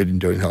didn't. We didn't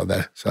do anything like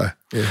that. So,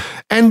 yeah.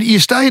 And you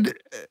stayed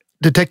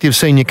Detective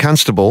Senior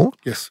Constable.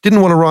 Yes.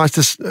 Didn't want to rise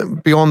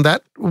to beyond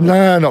that?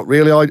 No, not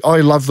really. I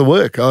love the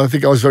work. I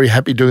think I was very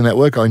happy doing that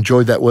work. I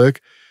enjoyed that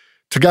work.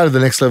 To go to the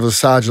next level of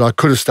sergeant, I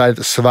could have stayed at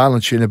the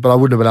surveillance unit, but I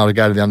wouldn't have been able to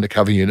go to the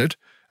undercover unit.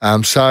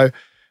 So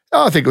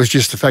I think it was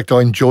just the fact I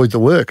enjoyed the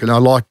work, and I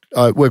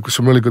worked with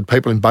some really good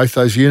people in both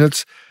those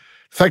units.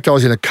 The fact I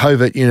was in a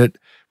covert unit,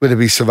 whether it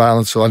be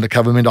surveillance or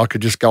undercover, meant I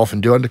could just go off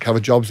and do undercover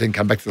jobs, then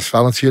come back to the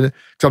surveillance unit.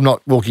 Because I'm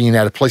not walking in and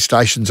out of police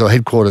stations or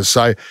headquarters,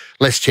 so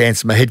less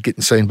chance of my head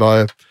getting seen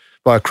by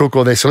a crook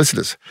or their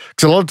solicitors.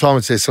 Because a lot of time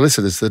it's their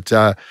solicitors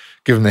that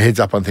give them the heads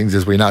up on things,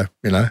 as we know.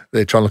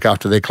 They're trying to look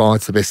after their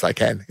clients the best they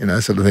can,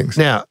 sort of things.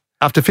 Now,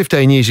 after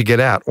 15 years, you get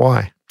out.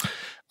 Why?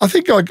 I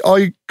think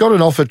I got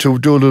an offer to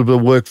do a little bit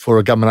of work for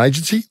a government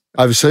agency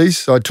overseas,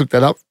 so I took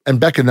that up. And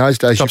back in those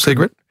days... Top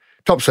secret?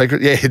 Top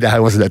secret, yeah, no,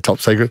 it wasn't that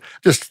top secret,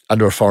 just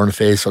under a foreign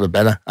affairs sort of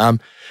banner.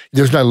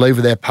 There was no leave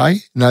without pay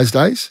in those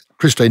days.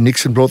 Christine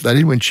Nixon brought that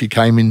in when she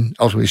came in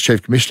ultimately as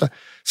Chief Commissioner.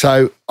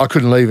 So I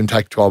couldn't leave and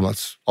take 12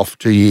 months off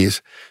 2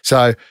 years.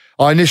 So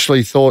I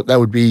initially thought that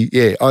would be,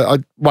 I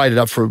waited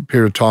up for a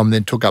period of time and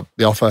then took up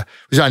the offer.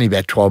 It was only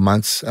about 12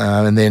 months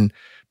and then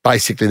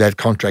basically that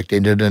contract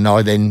ended and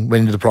I then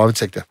went into the private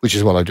sector, which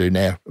is what I do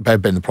now.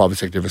 I've been in the private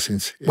sector ever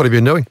since. What have you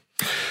been doing?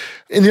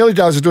 In the early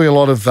days, I was doing a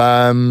lot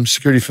of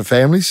security for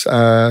families,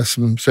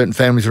 some certain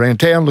families around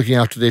town, looking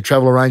after their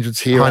travel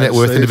arrangements here. High net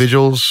worth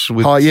individuals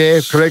with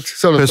correct.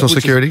 Sort of, personal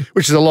security.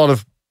 Which is a lot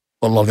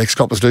of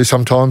ex-coppers do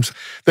sometimes.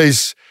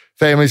 These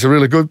families are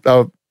really good. They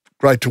were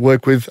great to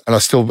work with, and I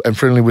still am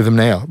friendly with them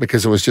now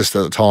because it was just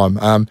at the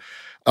time.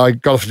 I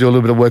got off to do a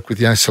little bit of work with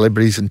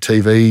celebrities and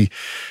TV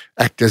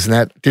actors and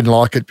that. Didn't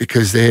like it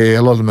because a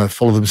lot of them are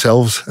full of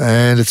themselves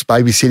and it's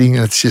babysitting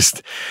and it's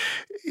just...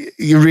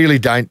 You really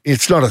don't.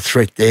 It's not a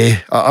threat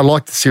there. I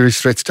like the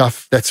serious threat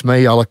stuff. That's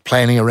me. I like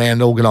planning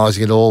around,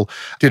 organising it all.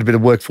 Did a bit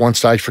of work for one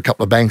stage for a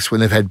couple of banks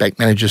when they've had bank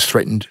managers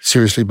threatened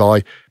seriously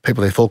by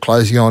people they're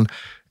foreclosing on.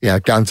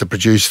 Guns are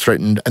produced,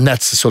 threatened, and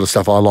that's the sort of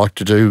stuff I like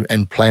to do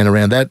and plan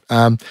around that.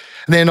 And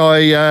then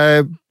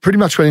I pretty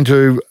much went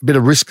into a bit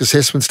of risk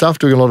assessment stuff,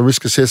 doing a lot of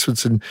risk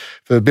assessments and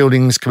for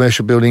buildings,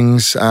 commercial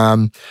buildings,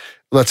 that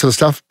sort of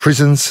stuff,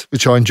 prisons,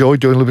 which I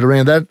enjoyed doing a little bit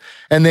around that.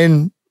 And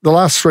then the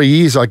last 3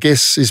 years, I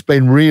guess, has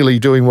been really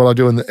doing what I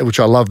do, which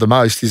I love the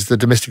most, is the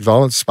domestic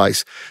violence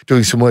space,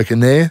 doing some work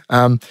in there,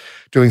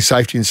 doing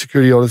safety and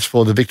security audits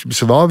for the victim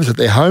survivors at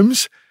their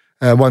homes.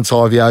 Once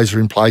IVOs are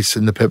in place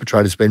and the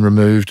perpetrator's been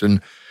removed, and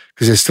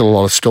because there's still a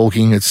lot of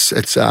stalking,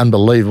 it's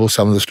unbelievable,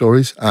 some of the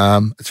stories.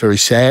 It's very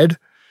sad,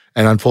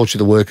 and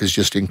unfortunately the work has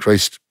just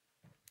increased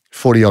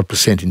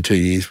 40-odd% in 2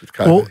 years with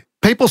COVID. Well,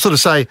 people sort of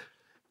say,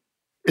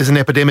 is an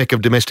epidemic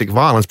of domestic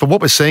violence. But what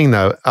we're seeing,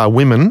 though, are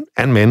women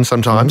and men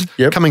sometimes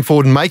coming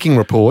forward and making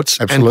reports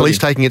and police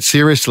taking it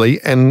seriously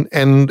and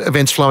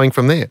events flowing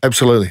from there.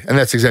 Absolutely. And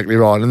that's exactly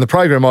right. And the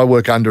program I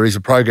work under is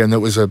a program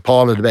that was a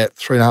pilot about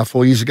 3.5,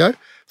 4 years ago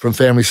from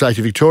Family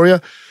Safety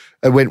Victoria.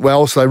 It went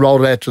well, so they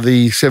rolled it out to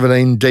the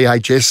 17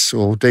 DHS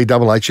or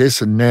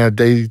DHHS and now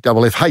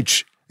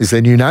DFFH is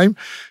their new name,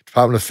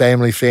 Department of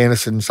Family,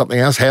 Fairness and something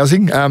else,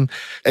 Housing.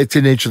 It's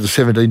in each of the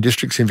 17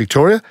 districts in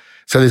Victoria.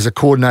 So there's a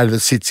coordinator that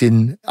sits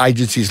in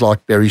agencies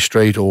like Berry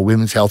Street or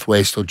Women's Health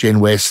West or Gen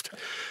West,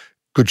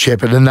 Good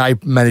Shepherd, and they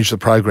manage the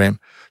program.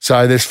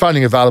 So there's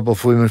funding available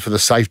for women for the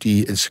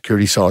safety and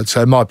security side.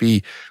 So it might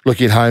be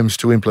looking at homes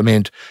to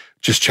implement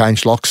just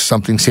change locks,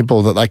 something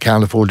simple that they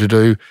can't afford to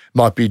do.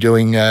 Might be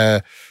doing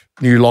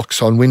new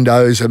locks on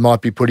windows. It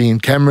might be putting in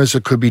cameras.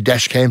 It could be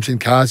dash cams in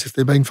cars if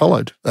they're being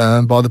followed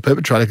by the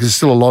perpetrator, because there's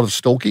still a lot of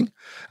stalking.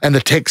 And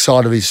the tech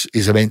side of it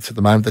is immense at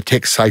the moment, the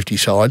tech safety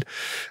side,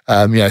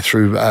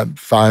 through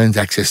phones,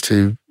 access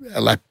to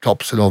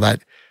laptops and all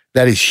that.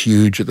 That is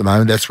huge at the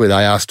moment. That's where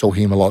they are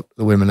stalking him a lot,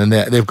 the women. And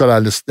they've got to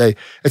understand.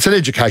 It's an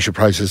education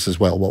process as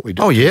well, what we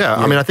do. Oh, yeah.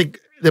 I mean, I think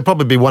there'll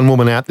probably be one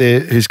woman out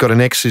there who's got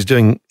an ex who's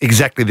doing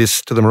exactly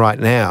this to them right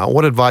now.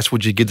 What advice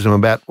would you give to them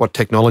about what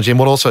technology and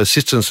what also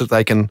assistance that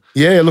they can...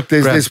 Yeah, look,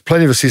 there's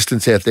plenty of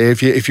assistance out there.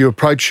 If you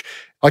approach,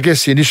 I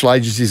guess the initial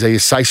agencies are your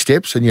safe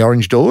steps and your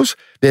orange doors.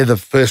 They're the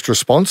first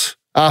response.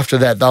 After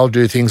that, they'll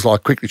do things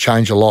like quickly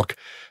change a lock,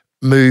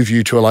 move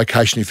you to a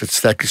location if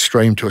it's that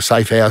extreme, to a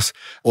safe house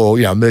or,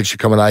 emergency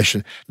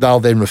accommodation. They'll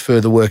then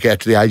refer the work out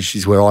to the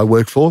agencies where I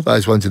work for,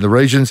 those ones in the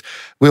regions.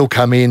 We'll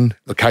come in,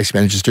 the case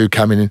managers do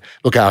come in and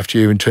look after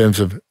you in terms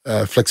of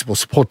flexible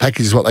support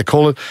packages is what they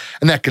call it.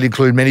 And that could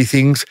include many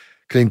things. It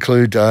could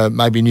include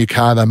maybe a new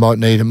car they might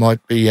need. It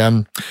might be,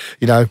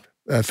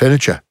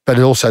 furniture. But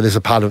there's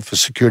a part of it for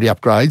security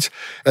upgrades.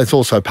 It's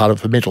also part of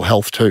it for mental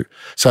health too.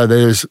 So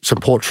there's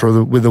support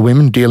with the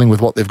women dealing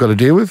with what they've got to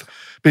deal with.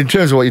 But in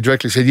terms of what you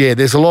directly said, yeah,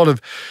 there's a lot of,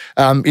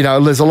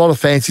 there's a lot of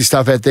fancy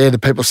stuff out there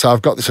that people say,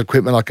 I've got this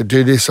equipment, I could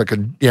do this, I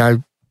could,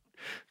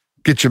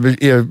 get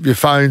your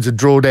phones and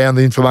draw down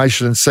the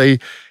information and see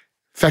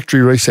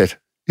factory reset.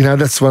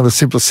 That's one of the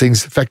simplest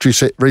things, factory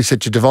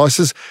reset your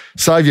devices,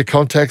 save your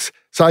contacts,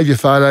 save your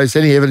photos,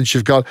 any evidence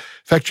you've got,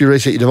 factory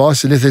reset your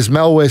device. And if there's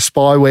malware,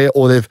 spyware,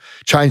 or they've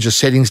changed the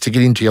settings to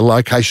get into your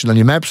location on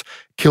your maps,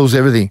 kills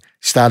everything.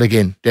 Start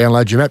again,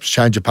 download your maps,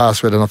 change your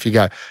password, and off you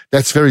go.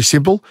 That's very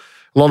simple.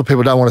 A lot of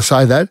people don't want to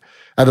say that.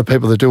 Other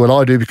people that do what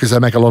I do because they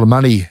make a lot of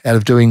money out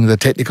of doing the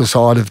technical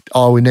side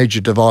of, we need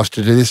your device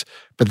to do this.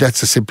 But that's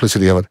the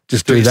simplicity of it.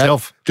 Just do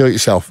that. Do it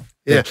yourself.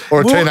 Yeah.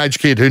 Or a teenage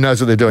kid who knows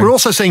what they're doing. We're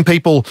also seeing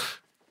people,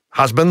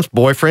 husbands,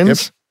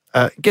 boyfriends,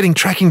 getting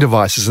tracking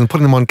devices and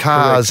putting them on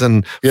cars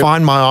and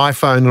Find My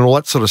iPhone and all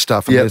that sort of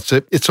stuff. I mean,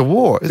 it's a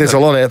war. There's a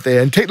lot out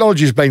there. And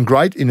technology has been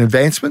great in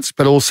advancements,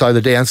 but also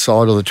the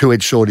downside or the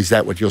two-edged sword is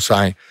that what you're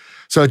saying.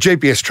 So a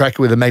GPS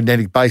tracker with a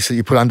magnetic base that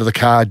you put under the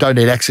car, don't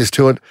need access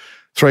to it,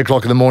 3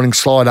 o'clock in the morning,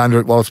 slide under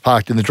it while it's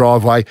parked in the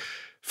driveway,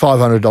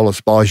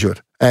 $500 buys you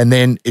it. And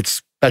then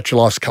it's battery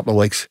life's a couple of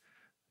weeks.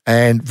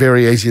 And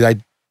very easy, they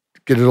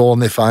get it all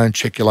on their phone,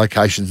 check your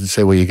locations and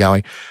see where you're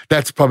going.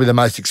 That's probably the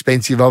most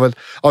expensive of it.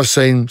 I've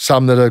seen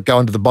some that are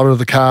going to the bottom of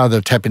the car,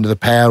 that tap into the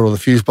power or the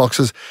fuse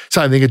boxes.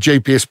 Same thing, a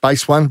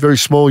GPS-based one, very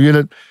small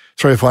unit,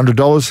 $300 or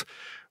 $400,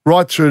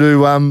 right through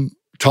to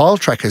tile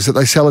trackers that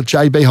they sell at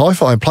JB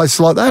Hi-Fi and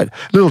places like that.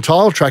 Little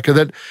tile tracker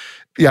that,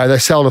 they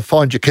sell to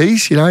find your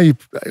keys. You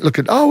look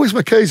at, where's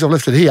my keys? I've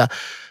left it here.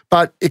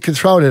 But it can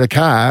throw it in a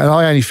car. And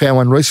I only found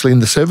one recently in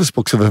the service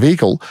books of a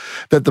vehicle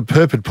that the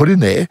perp had put in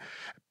there.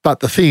 But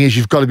the thing is,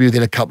 you've got to be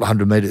within a couple of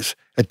 100 metres.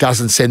 It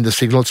doesn't send the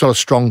signal. It's not a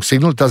strong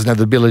signal. It doesn't have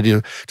the ability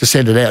to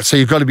send it out. So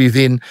you've got to be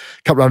within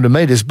a couple of 100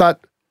 metres.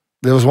 But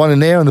there was one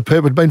in there and the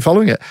perp had been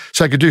following it.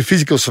 So it could do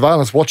physical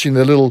surveillance, watching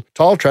the little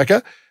tile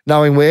tracker,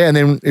 knowing where, and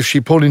then if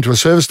she pulled into a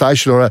service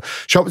station or a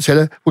shopping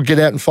centre, would get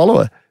out and follow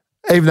her,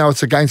 even though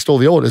it's against all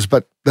the orders,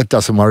 but that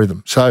doesn't worry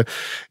them. So,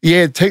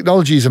 yeah,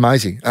 technology is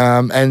amazing.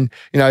 And,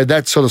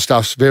 that sort of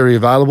stuff's very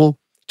available.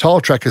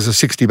 Tile trackers are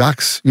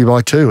 $60. You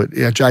buy two at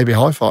JB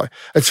Hi-Fi.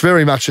 It's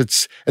very much,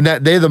 and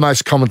they're the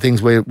most common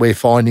things we're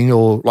finding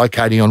or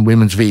locating on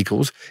women's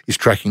vehicles is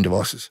tracking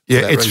devices.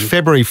 Yeah, it's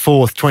February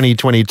 4th,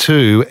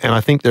 2022, and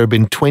I think there have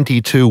been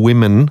 22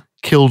 women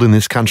killed in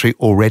this country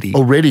already.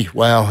 Already?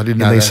 Wow, I didn't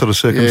know that. In these sort of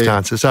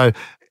circumstances. Yeah. So,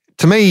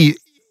 to me,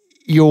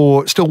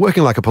 you're still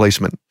working like a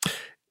policeman.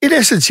 In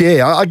essence,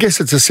 yeah. I guess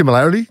it's a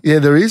similarity. Yeah,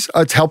 there is.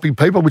 It's helping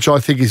people, which I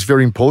think is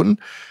very important.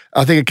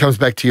 I think it comes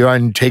back to your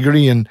own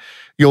integrity and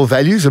your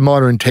values, and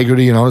mine are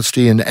integrity and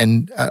honesty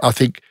and I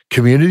think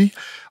community.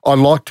 I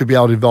like to be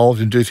able to involve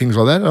and do things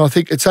like that. And I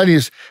think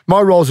my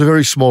role is a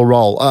very small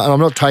role. And I'm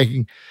not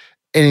taking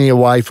anything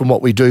away from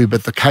what we do,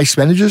 but the case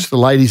managers, the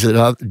ladies that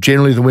are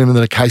generally the women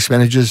that are case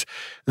managers,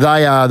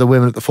 they are the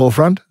women at the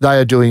forefront. They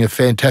are doing a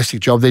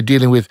fantastic job. They're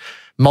dealing with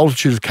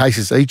multitude of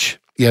cases each.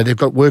 They've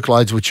got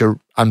workloads which are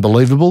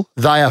unbelievable.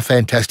 They are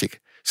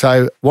fantastic.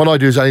 So what I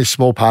do is only a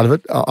small part of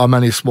it. I'm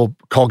only a small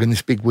cog in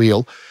this big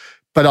wheel.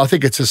 But I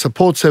think it's a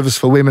support service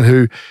for women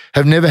who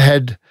have never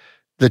had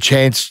the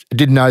chance,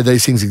 didn't know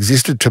these things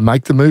existed, to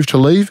make the move to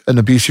leave an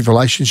abusive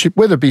relationship,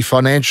 whether it be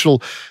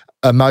financial,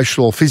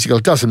 emotional, or physical.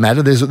 It doesn't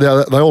matter.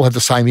 They all have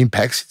the same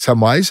impacts in some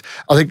ways.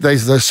 I think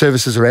those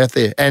services are out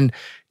there and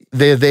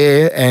they're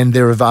there and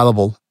they're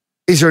available.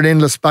 Is there an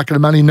endless bucket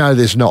of money? No,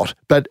 there's not.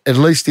 But at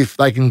least if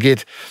they can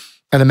get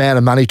an amount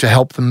of money to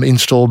help them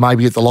install,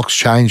 maybe get the locks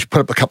changed, put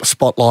up a couple of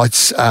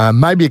spotlights,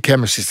 maybe a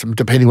camera system,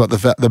 depending what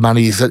the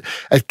money is. It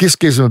just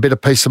gives them a bit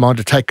of peace of mind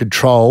to take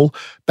control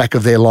back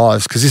of their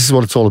lives, because this is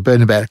what it's all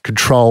been about,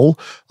 control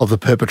of the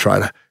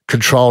perpetrator,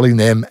 controlling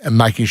them and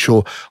making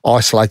sure,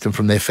 isolate them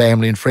from their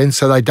family and friends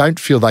so they don't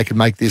feel they can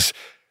make this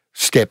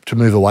step to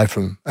move away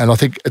from them. And I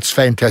think it's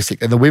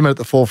fantastic. And the women at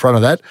the forefront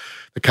of that,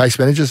 the case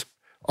managers,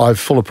 I'm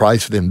full of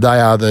praise for them.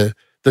 They are the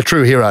the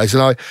true heroes.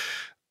 And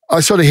I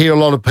sort of hear a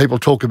lot of people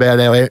talk about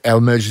our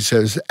emergency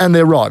services, and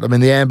they're right. I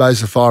mean, the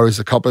ambos, the firers,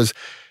 the coppers,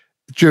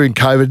 during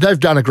COVID, they've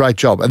done a great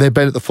job, and they've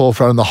been at the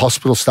forefront of the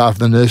hospital staff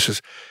and the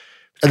nurses.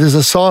 And there's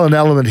a silent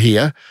element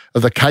here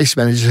of the case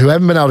managers who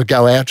haven't been able to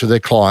go out to their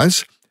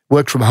clients,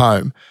 work from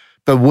home,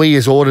 but we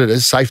as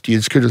auditors, safety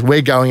and scooters,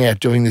 we're going out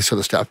doing this sort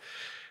of stuff.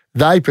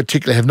 They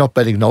particularly have not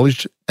been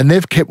acknowledged, and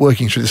they've kept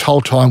working through this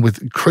whole time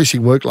with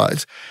increasing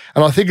workloads.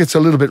 And I think it's a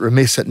little bit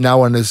remiss that no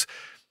one has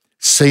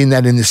seen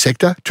that in this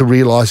sector to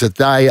realise that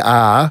they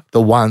are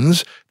the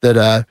ones that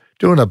are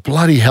doing a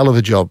bloody hell of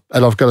a job.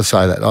 And I've got to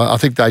say that. I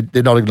think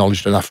they're not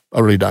acknowledged enough. I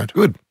really don't.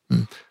 Good.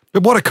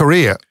 But what a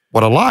career.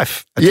 What a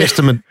life. A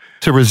testament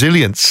to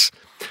resilience,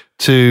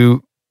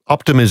 to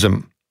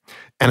optimism,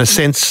 and a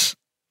sense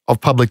of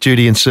public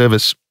duty and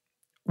service.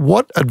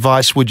 What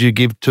advice would you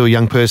give to a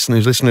young person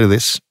who's listening to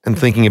this and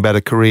thinking about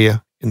a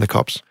career in the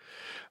cops?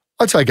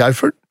 I'd say go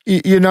for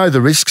it. You know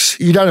the risks.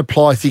 You don't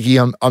apply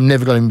thinking I'm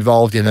never going to be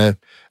involved in a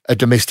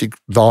domestic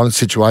violence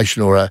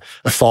situation or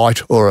a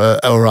fight or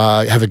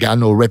have a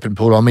gun or a weapon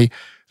pulled on me.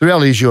 The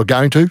reality is you're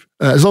going to.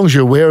 As long as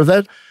you're aware of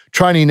that.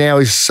 Training now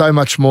is so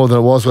much more than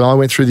it was when I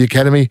went through the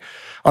academy.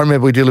 I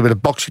remember we did a bit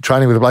of boxing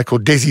training with a bloke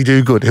called Desi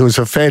Dogood, who was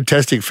a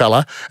fantastic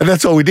fella, and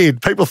that's all we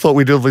did. People thought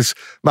we did all this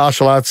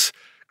martial arts,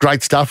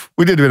 great stuff.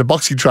 We did a bit of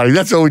boxing training.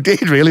 That's all we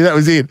did, really. That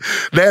was it.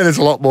 Now there's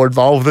a lot more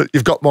involved.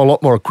 You've got a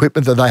lot more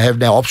equipment than they have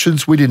now,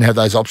 options. We didn't have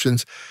those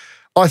options.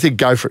 I think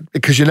go for it,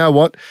 because you know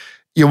what?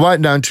 You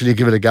won't know until you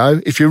give it a go.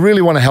 If you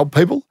really want to help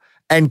people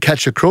and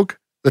catch a crook,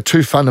 the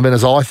two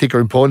fundamentals I think are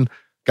important,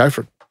 go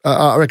for it.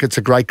 I reckon it's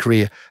a great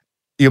career.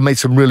 You'll meet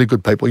some really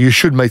good people. You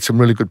should meet some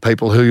really good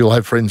people who you'll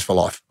have friends for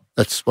life.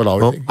 That's what I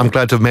would think. I'm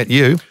glad to have met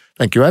you.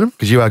 Thank you, Adam.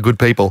 Because you are good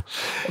people.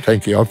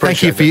 Thank you. I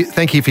appreciate it.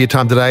 Thank you for your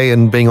time today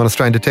and being on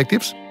Australian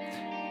Detectives.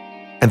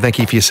 And thank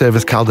you for your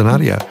service, Carl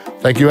Donadio.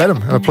 Thank you,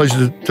 Adam. And a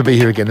pleasure to be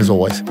here again, as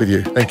always, with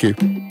you. Thank you.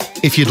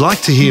 If you'd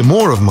like to hear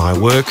more of my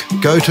work,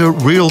 go to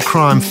Real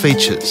Crime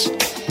Features,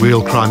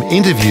 Real Crime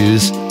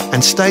Interviews,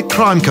 and State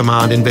Crime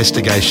Command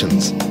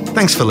Investigations.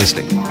 Thanks for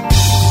listening.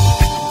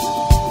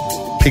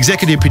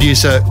 Executive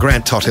Producer,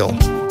 Grant Tothill.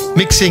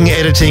 Mixing,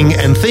 editing,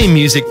 and theme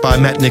music by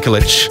Matt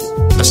Nikolic.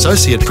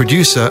 Associate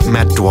Producer,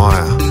 Matt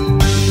Dwyer.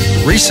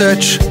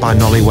 Research by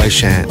Nolly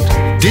Wei-Shand.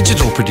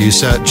 Digital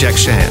Producer, Jack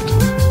Shand.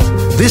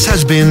 This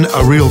has been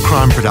a Real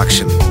Crime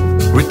production,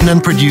 written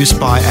and produced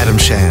by Adam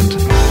Shand.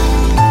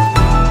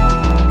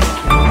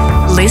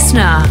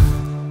 Listener.